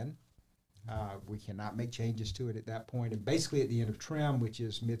locks again. We cannot make changes to it at that point. And basically at the end of trim, which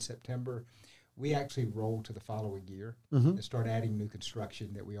is mid-September, we actually roll to the following year and start adding new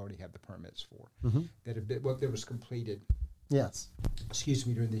construction that we already have the permits for, that was completed.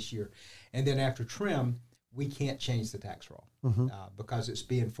 During this year. And then after trim, we can't change the tax roll because it's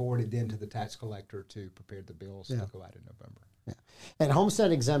being forwarded then to the tax collector to prepare the bills that go out in November. And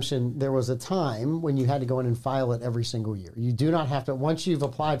homestead exemption, there was a time when you had to go in and file it every single year. You do not have to, once you've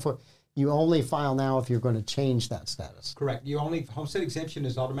applied for it, you only file now if you're going to change that status. Correct. Homestead exemption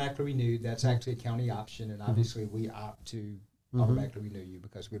is automatically renewed. That's actually a county option, and obviously we opt to automatically renew you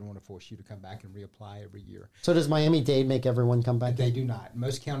because we don't want to force you to come back and reapply every year. So does Miami-Dade make everyone come back? They do not.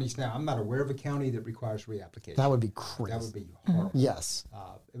 Most counties now, I'm not aware of a county that requires reapplication. That would be crazy. That would be horrible. Yes.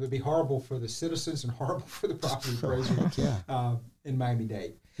 It would be horrible for the citizens and horrible for the property appraiser in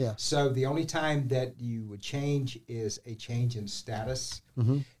Miami-Dade. Yeah. So the only time that you would change is a change in status.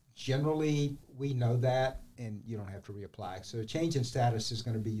 Generally, we know that, and you don't have to reapply. So a change in status is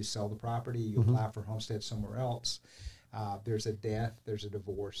going to be you sell the property, you apply for homestead somewhere else. There's a death, there's a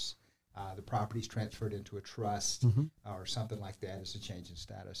divorce, the property's transferred into a trust or something like that is a change in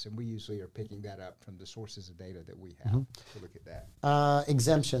status. And we usually are picking that up from the sources of data that we have to look at that.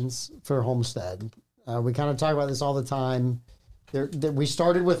 Exemptions for homestead. We kind of talk about this all the time. We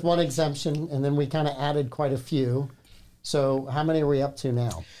started with one exemption, and then we kind of added quite a few. So how many are we up to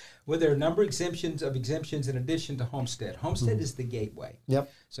now? Well, there are a number of exemptions in addition to homestead. Homestead is the gateway.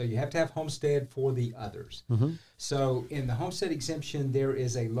 Yep. So you have to have homestead for the others. So in the homestead exemption, there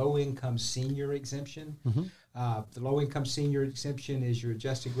is a low-income senior exemption. The low-income senior exemption is your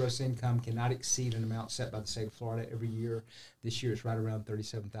adjusted gross income cannot exceed an amount set by the state of Florida every year. This year it's right around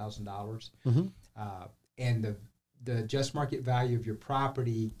 $37,000. And the just market value of your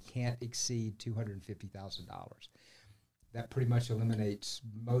property can't exceed $250,000. That pretty much eliminates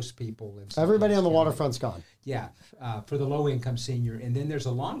most people. Everybody on the waterfront's gone. Yeah, for the low-income senior. And then there's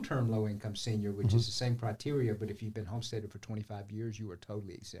a long-term low-income senior, which is the same criteria, but if you've been homesteaded for 25 years, you are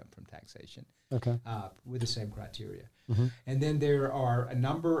totally exempt from taxation with the same criteria. And then there are a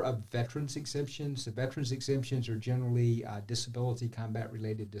number of veterans exemptions. The veterans exemptions are generally disability,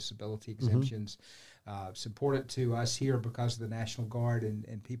 combat-related disability exemptions. It's important to us here because of the National Guard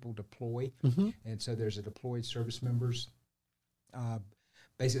and people deploy. And so there's a deployed service members.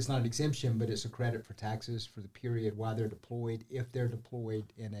 Basically, it's not an exemption, but it's a credit for taxes for the period while they're deployed, if they're deployed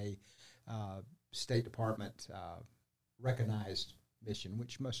in a State Department recognized mission,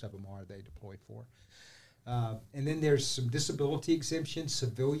 which most of them are they deployed for. And then there's some disability exemptions,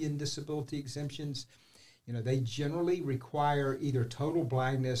 civilian disability exemptions. You know, they generally require either total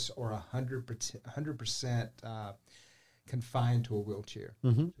blindness or 100% confined to a wheelchair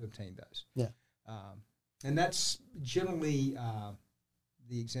to obtain those. Yeah. And that's generally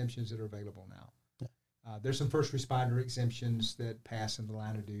the exemptions that are available now. Yeah. There's some first responder exemptions that pass in the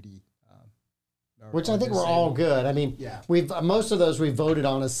line of duty. Which I think we're all good. I mean, we've most of those we voted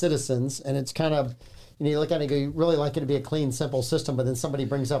on as citizens, and it's kind of, you look at it and go, you really like it to be a clean, simple system, but then somebody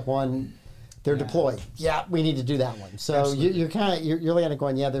brings up one, they're deployed. Yeah, we need to do that one. So you're looking at it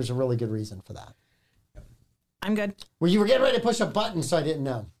going, there's a really good reason for that. I'm good. Well, you were getting ready to push a button, so I didn't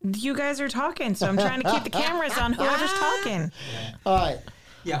know. You guys are talking, so I'm trying to keep the cameras on whoever's talking. All right.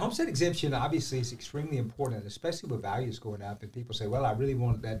 Yeah, homestead exemption obviously is extremely important, especially with values going up. And people say, well, I really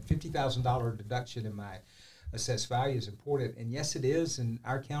want that $50,000 deduction in my assessed value is important. And yes, it is. In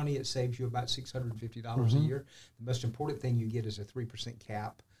our county, it saves you about $650 a year. The most important thing you get is a 3%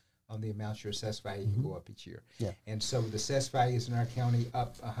 cap on the amount your assessed value can go up each year. Yeah. And so the assessed values in our county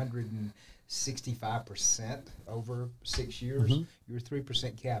up 165% over 6 years. Your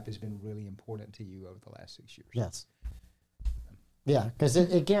 3% cap has been really important to you over the last 6 years. Yes. Yeah, because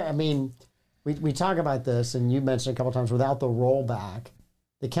I mean, we talk about this, and you mentioned a couple times, without the rollback,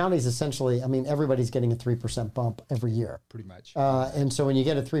 the county's essentially, I mean, everybody's getting a 3% bump every year. Pretty much. And so when you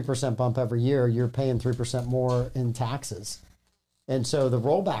get a 3% bump every year, you're paying 3% more in taxes. And so the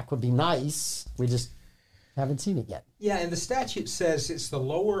rollback would be nice. We just haven't seen it yet. Yeah, and the statute says it's the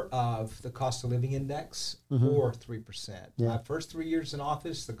lower of the cost of living index or 3%. Yeah. My first 3 years in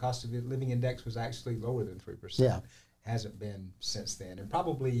office, the cost of living index was actually lower than 3%. Yeah. Hasn't been since then, and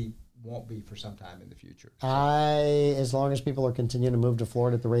probably won't be for some time in the future. So, as long as people are continuing to move to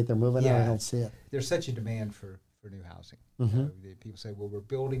Florida at the rate they're moving, I don't see it. There's such a demand for new housing. You know, people say, well, we're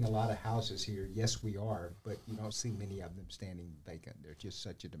building a lot of houses here. Yes, we are, but you don't see many of them standing vacant. There's just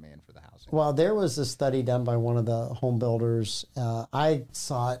such a demand for the housing. Well, there was a study done by one of the home builders. I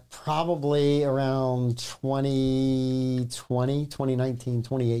saw it probably around 2020, 2019,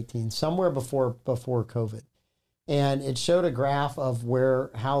 2018, somewhere before COVID. And it showed a graph of where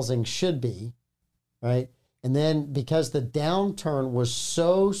housing should be, right? And then because the downturn was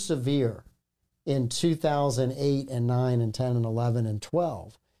so severe in 2008 and 9 and 10 and 11 and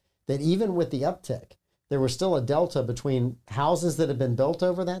 12, that even with the uptick, there was still a delta between houses that had been built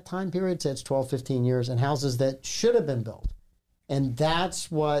over that time period, so it's 12, 15 years, and houses that should have been built. And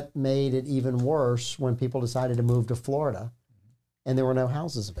that's what made it even worse when people decided to move to Florida and there were no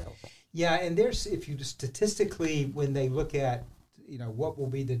houses available. Yeah, and there's, if you statistically, when they look at, what will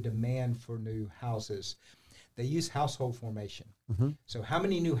be the demand for new houses, they use household formation. So how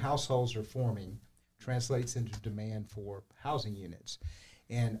many new households are forming translates into demand for housing units.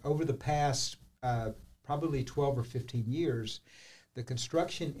 And over the past probably 12 or 15 years, the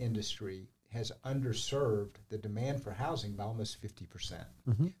construction industry has underserved the demand for housing by almost 50%.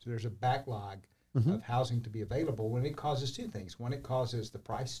 So there's a backlog of housing to be available, and it causes two things. One, it causes the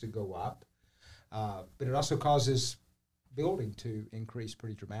price to go up, but it also causes building to increase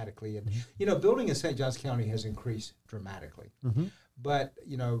pretty dramatically. And, building in St. Johns County has increased dramatically. But,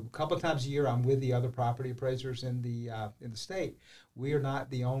 a couple of times a year, I'm with the other property appraisers in the state. We are not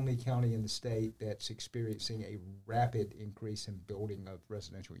the only county in the state that's experiencing a rapid increase in building of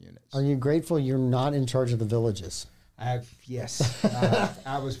residential units. Are you grateful you're not in charge of the villages? Yes.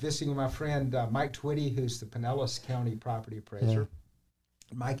 I was visiting with my friend Mike Twitty, who's the Pinellas County property appraiser.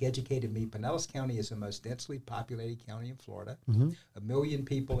 Mike educated me. Pinellas County is the most densely populated county in Florida, 1 million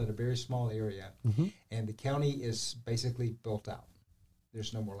people in a very small area, and the county is basically built out.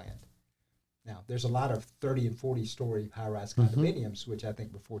 There's no more land. Now, there's a lot of 30 and 40-story high-rise condominiums, which I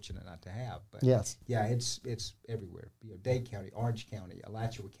think we're fortunate not to have. But yes, yeah, it's everywhere. Dade County, Orange County,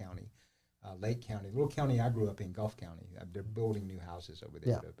 Alachua County, Lake County, the little county I grew up in, Gulf County. They're building new houses over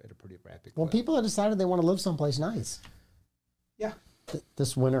there at a pretty rapid clip. People have decided they want to live someplace nice. Yeah.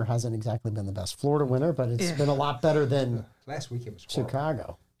 This winter hasn't exactly been the best Florida winter, but it's been a lot better than last week. It was horrible.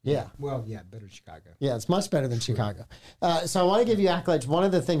 Chicago. Yeah. Well, yeah, better than Chicago. Yeah, it's much better than Chicago. So I want to give you accolades. One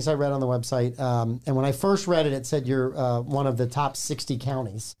of the things I read on the website, and when I first read it, it said you're one of the top 60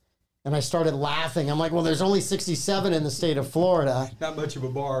 counties. And I started laughing. I'm like, well, there's only 67 in the state of Florida. Not much of a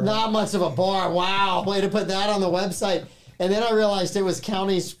bar. Not much of a bar. Wow. Way to put that on the website. And then I realized it was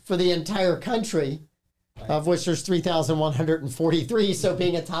counties for the entire country, of which there's 3,143. So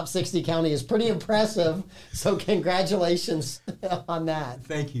being a top 60 county is pretty impressive. So congratulations on that.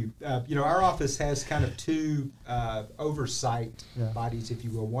 Thank you. Our office has kind of two oversight bodies, if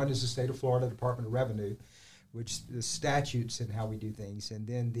you will. One is the state of Florida Department of Revenue, which the statutes and how we do things. And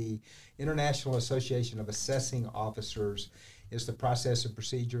then the International Association of Assessing Officers is the process and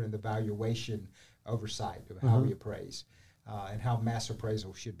procedure and the valuation oversight of how we appraise. And how mass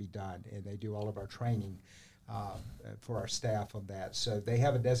appraisal should be done. And they do all of our training for our staff on that. So they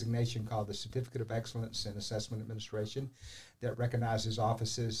have a designation called the Certificate of Excellence in Assessment Administration that recognizes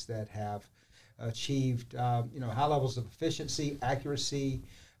offices that have achieved high levels of efficiency, accuracy,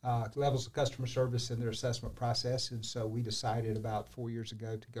 levels of customer service in their assessment process. And so we decided about 4 years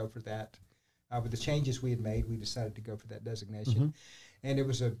ago to go for that. With the changes we had made, we decided to go for that designation. And it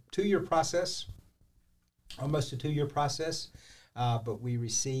was a 2-year process. Almost a 2-year process, but we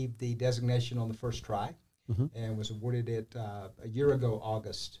received the designation on the first try and was awarded it a year ago,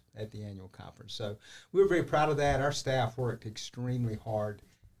 August, at the annual conference. So we were very proud of that. Our staff worked extremely hard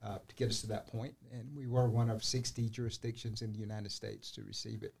to get us to that point, and we were one of 60 jurisdictions in the United States to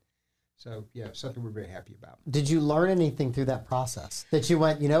receive it. So, yeah, something we're very happy about. Did you learn anything through that process that you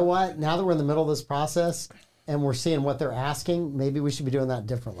went, you know what, now that we're in the middle of this process and we're seeing what they're asking, maybe we should be doing that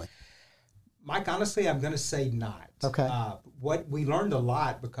differently? Mike, honestly, I'm going to say not. Okay. What we learned a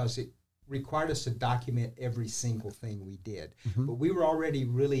lot because it required us to document every single thing we did. But we were already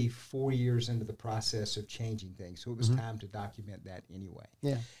really 4 years into the process of changing things, so it was time to document that anyway.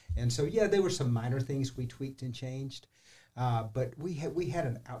 Yeah. And so, there were some minor things we tweaked and changed, but we had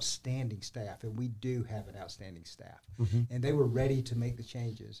an outstanding staff, and we do have an outstanding staff, and they were ready to make the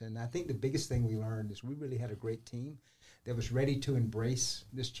changes. And I think the biggest thing we learned is we really had a great team that was ready to embrace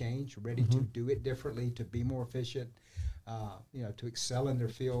this change, ready to do it differently, to be more efficient, to excel in their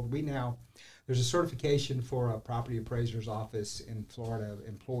field. There's a certification for a property appraiser's office in Florida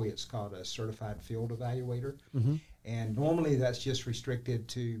employee. It's called a certified field evaluator. And normally that's just restricted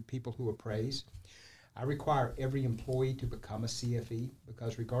to people who appraise. I require every employee to become a CFE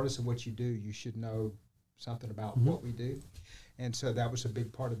because regardless of what you do, you should know something about what we do. And so that was a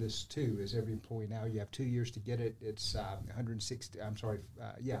big part of this too. Is every employee now you have 2 years to get it. It's 160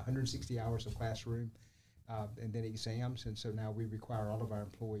 hours of classroom, and then exams. And so now we require all of our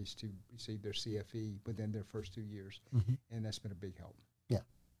employees to receive their CFE within their first 2 years, and that's been a big help. Yeah.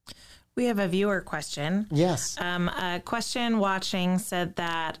 We have a viewer question. Yes. A question watching said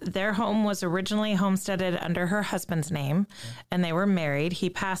that their home was originally homesteaded under her husband's name, and they were married. He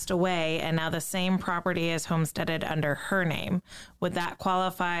passed away, and now the same property is homesteaded under her name. Would that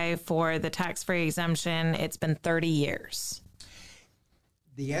qualify for the tax-free exemption? It's been 30 years.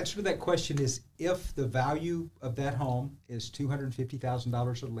 The answer to that question is if the value of that home is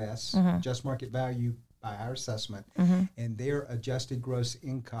 $250,000 or less, just market value by our assessment, and their adjusted gross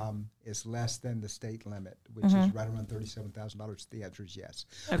income is less than the state limit, which is right around $37,000, the answer is yes.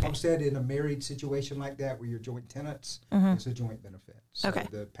 Okay. Homestead in a married situation like that, where you're joint tenants, it's a joint benefit. So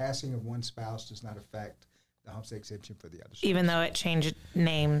the passing of one spouse does not affect the homestead exemption for the other spouse. Even though it changed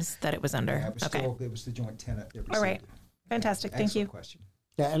names that it was under. Yeah, it was still, it was the joint tenant that received All right. it. Fantastic. Thank you. Excellent question.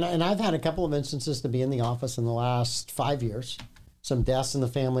 Yeah, and I've had a couple of instances to be in the office in the last 5 years. Some deaths in the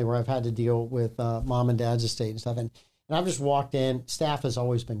family where I've had to deal with mom and dad's estate and stuff. And I've just walked in. Staff has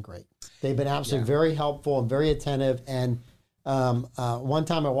always been great. They've been absolutely very helpful and very attentive. And one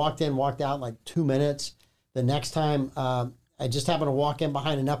time I walked in, walked out in like 2 minutes. The next time I just happened to walk in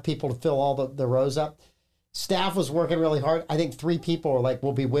behind enough people to fill all the rows up. Staff was working really hard. I think 3 people were like,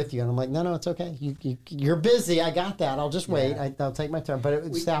 "We'll be with you," and I'm like, "No, it's okay. You're busy. I got that. I'll just wait. I'll take my turn."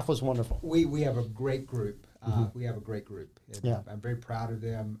 But staff was wonderful. We have a great group. We have a great group. And I'm very proud of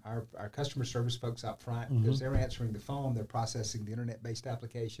them. Our customer service folks out front, because they're answering the phone, they're processing the internet-based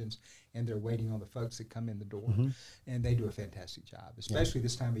applications, and they're waiting on the folks that come in the door. And they do a fantastic job, especially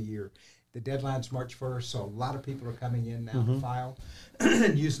this time of year. The deadline's March 1st, so a lot of people are coming in now to file.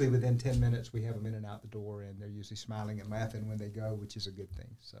 And usually within 10 minutes, we have them in and out the door, and they're usually smiling and laughing when they go, which is a good thing.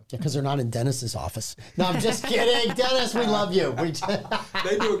 So because they're not in Dennis's office. No, I'm just kidding. Dennis, we love you.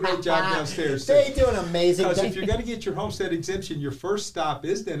 They do a great job downstairs. They do an amazing Because thing. if you're going to get your homestead exemption, your first stop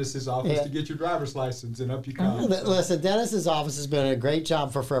is Dennis's office to get your driver's license, and up you come. Listen, Dennis's office has been a great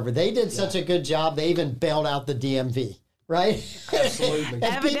job for forever. They did such a good job, they even bailed out the DMV. Right? Absolutely.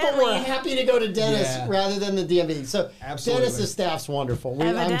 And people were happy to go to Dennis rather than the DMV. So Absolutely. Dennis's staff's wonderful.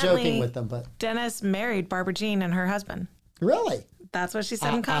 I'm joking with them, but Dennis married Barbara Jean and her husband. really, That's what she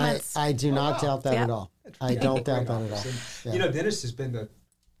said in comments. I do not doubt that at all. I don't doubt that at all. And, you know, Dennis and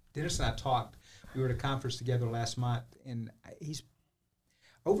I talked. We were at a conference together last month, and he's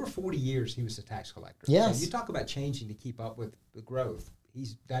over 40 years. He was a tax collector. Yes. So you talk about changing to keep up with the growth.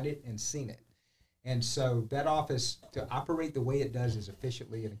 He's done it and seen it. And so that office, to operate the way it does as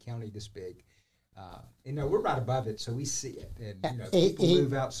efficiently in a county this big, we're right above it, so we see it. And people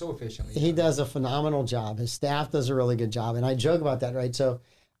move out so efficiently. He does a phenomenal job. His staff does a really good job. And I joke about that, right? So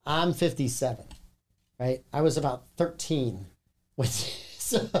I'm 57, right? I was about 13.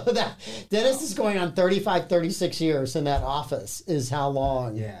 So that Dennis is going on 35, 36 years in that office is how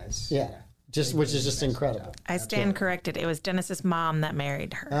long. Which is just incredible. I stand corrected. It was Dennis's mom that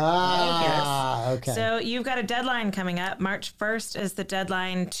married her. Okay. So you've got a deadline coming up. March 1st is the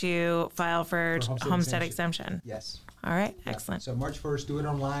deadline to file for homestead exemption. Yes. All right. Excellent. So March 1st, do it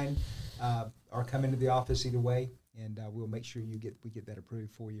online or come into the office either way, and we'll make sure we get that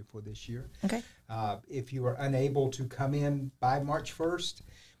approved for you for this year. Okay. If you are unable to come in by March 1st,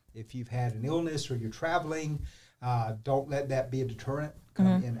 if you've had an illness or you're traveling, don't let that be a deterrent.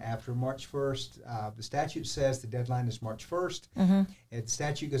 Come in after March 1st. The statute says the deadline is March 1st. And the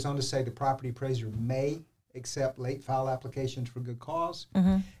statute goes on to say the property appraiser may accept late file applications for good cause.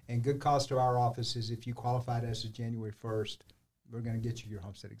 And good cause to our office is if you qualified as of January 1st, we're going to get you your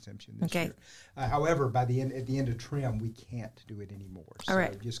homestead exemption this year. However, at the end of trim, we can't do it anymore. So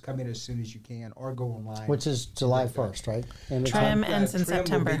just come in as soon as you can or go online. Which is July 1st, right? And trim ends in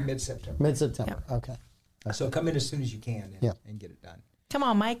September. Will be mid-September. Mid-September, okay. So come in as soon as you can and get it done. Come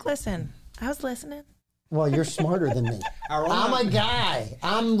on, Mike, listen. I was listening. Well, you're smarter than me. I'm a guy.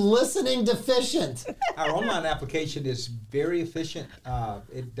 I'm listening deficient. Our online application is very efficient.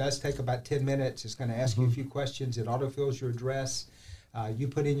 It does take about 10 minutes. It's going to ask you a few questions. It autofills your address. You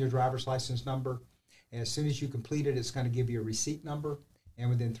put in your driver's license number. And as soon as you complete it, it's going to give you a receipt number. And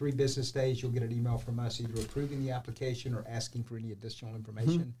within 3 business days, you'll get an email from us either approving the application or asking for any additional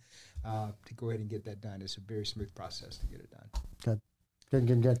information to go ahead and get that done. It's a very smooth process to get it done. Good.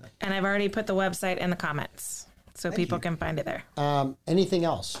 Good. And I've already put the website in the comments so people can find it there. Anything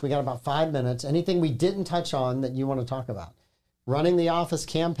else? We got about 5 minutes. Anything we didn't touch on that you want to talk about? Running the office,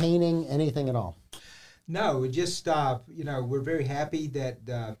 campaigning, anything at all? No, just, we're very happy that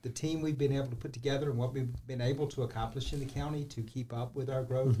the team we've been able to put together and what we've been able to accomplish in the county to keep up with our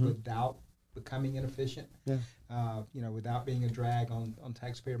growth without becoming inefficient, without being a drag on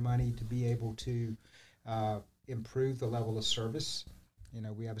taxpayer money, to be able to improve the level of service.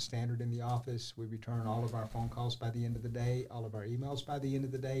 We have a standard in the office. We return all of our phone calls by the end of the day, all of our emails by the end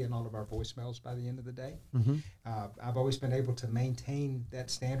of the day, and all of our voicemails by the end of the day. I've always been able to maintain that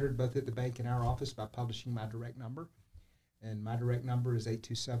standard both at the bank and our office by publishing my direct number. And my direct number is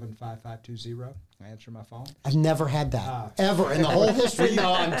 827-5520. I answer my phone. I've never had that ever in the whole history.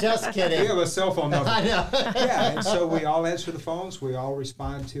 No, I'm just kidding. We have a cell phone number. I know. Yeah, and so we all answer the phones. We all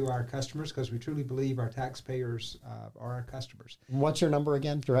respond to our customers because we truly believe our taxpayers are our customers. What's your number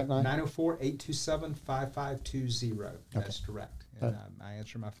again? Direct line? 904-827-5520. That's direct. And I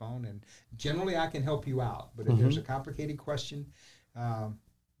answer my phone, and generally I can help you out. But if there's a complicated question,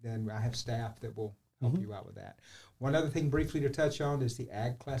 then I have staff that will help you out with that. One other thing briefly to touch on is the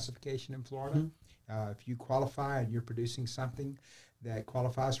ag classification in Florida. If you qualify and you're producing something that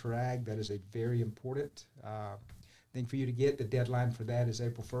qualifies for ag, that is a very important thing for you to get. The deadline for that is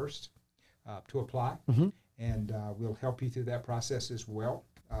April 1st to apply, and we'll help you through that process as well.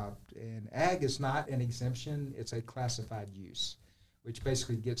 And ag is not an exemption, it's a classified use, which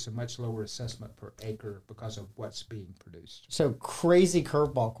basically gets a much lower assessment per acre because of what's being produced. So crazy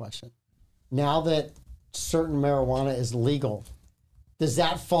curveball question. Now that certain marijuana is legal, does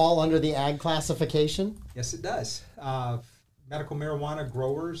that fall under the ag classification? Yes, it does. Medical marijuana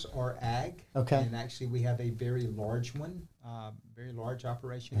growers are ag. Okay. And actually we have a very large one, very large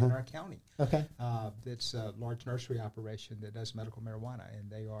operation in our county. Okay. That's a large nursery operation that does medical marijuana, and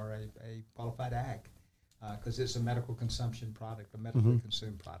they are a qualified ag because it's a medical consumption product, a medically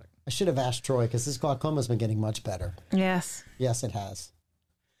consumed product. I should have asked Troy because this glaucoma's been getting much better. Yes. Yes, it has.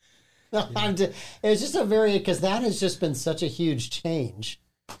 It was just because that has just been such a huge change,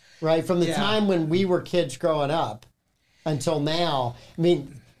 right? From the time when we were kids growing up until now. I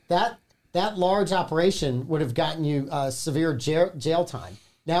mean, that large operation would have gotten you severe jail time.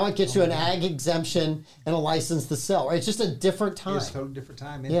 Now it gets you an ag exemption and a license to sell. Right? It's just a different time. It's a totally different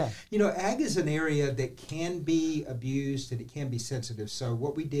time. And, you know, ag is an area that can be abused and it can be sensitive. So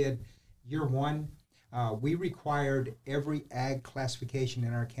what we did year one, we required every ag classification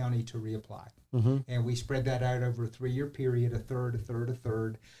in our county to reapply. And we spread that out over a 3-year period, a third,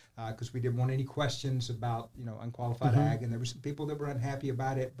 because we didn't want any questions about, you know, unqualified ag. And there were some people that were unhappy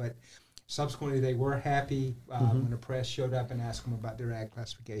about it, but subsequently they were happy when the press showed up and asked them about their ag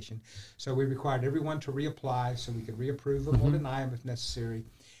classification. So we required everyone to reapply so we could reapprove them or deny them if necessary.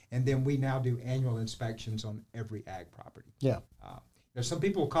 And then we now do annual inspections on every ag property. Yeah. There's some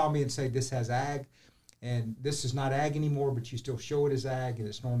people will call me and say this has ag. And this is not ag anymore, but you still show it as ag, and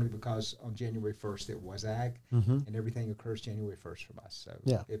it's normally because on January 1st it was ag, and everything occurs January 1st from us. So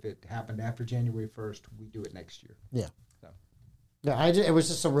if it happened after January 1st, we do it next year. Yeah. So. Yeah, it was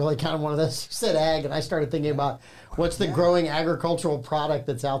just a really kind of one of those, you said ag, and I started thinking about what's the growing agricultural product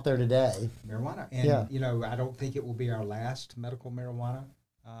that's out there today. Marijuana. And, you know, I don't think it will be our last medical marijuana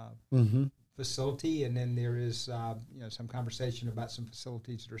facility. And then there is, you know, some conversation about some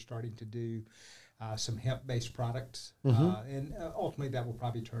facilities that are starting to do some hemp-based products, and ultimately that will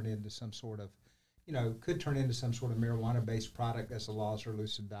probably turn into some sort of, you know, could turn into some sort of marijuana-based product as the laws are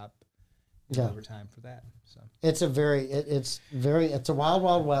loosened up over time for that. So it's a it's a wild,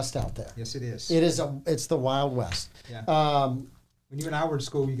 wild west out there. Yes, it is. It's the Wild West. Yeah. When you and I were in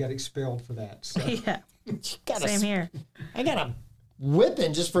school, you got expelled for that. So. Yeah. Same here. I got a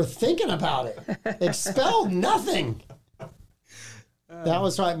whipping just for thinking about it. Expelled nothing. That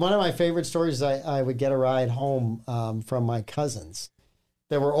was right. One of my favorite stories. I would get a ride home from my cousins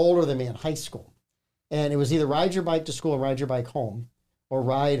that were older than me in high school. And it was either ride your bike to school or ride your bike home or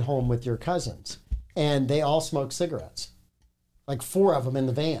ride home with your cousins. And they all smoked cigarettes, like 4 of them in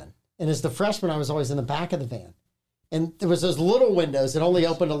the van. And as the freshman, I was always in the back of the van. And there was those little windows that only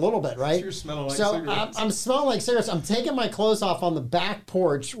opened a little bit, right? You're smelling like cigarettes. So I'm smelling like cigarettes. I'm taking my clothes off on the back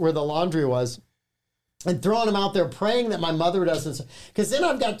porch where the laundry was, and throwing them out there, praying that my mother doesn't. Because then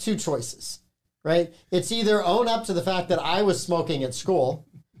I've got 2 choices, right? It's either own up to the fact that I was smoking at school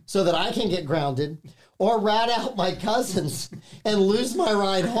so that I can get grounded, or rat out my cousins and lose my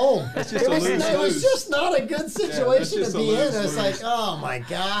ride home. It was just not a good situation to be in. It was like, oh my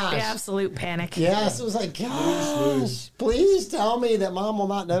gosh. The absolute panic. Yes, it was like, gosh, please tell me that mom will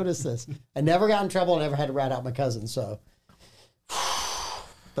not notice this. I never got in trouble. I never had to rat out my cousins. So,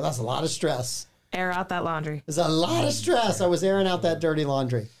 but that's a lot of stress. Air out that laundry. There's a lot of stress. I was airing out that dirty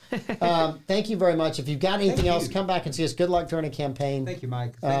laundry. Thank you very much. If you've got anything else, come back and see us. Good luck during the campaign. Thank you,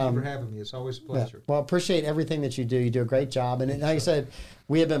 Mike. Thank you for having me. It's always a pleasure. Yeah. Well, appreciate everything that you do. You do a great job. And like I said,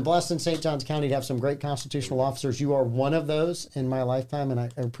 we have been blessed in St. Johns County to have some great constitutional officers. You are one of those in my lifetime, and I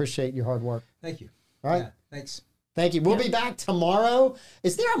appreciate your hard work. Thank you. All right. Yeah, thanks. Thank you. We'll be back tomorrow.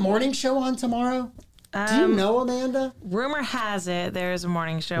 Is there a morning show on tomorrow? Do you know, Amanda? Rumor has it there's a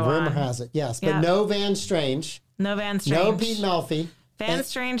morning show on. Rumor has it, yes. But no Van Strange. No Van Strange. No Pete Melfi. Van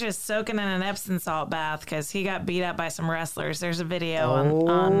Strange is soaking in an Epsom salt bath because he got beat up by some wrestlers. There's a video on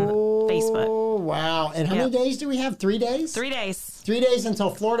Facebook. Oh, wow. And how many days do we have? 3 days? 3 days. 3 days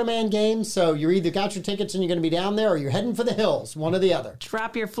until Florida Man games. So you either got your tickets and you're going to be down there or you're heading for the hills, one or the other.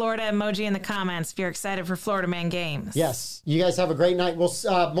 Drop your Florida emoji in the comments if you're excited for Florida Man games. Yes. You guys have a great night. We'll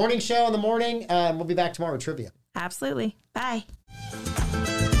morning show in the morning, and we'll be back tomorrow with trivia. Absolutely. Bye.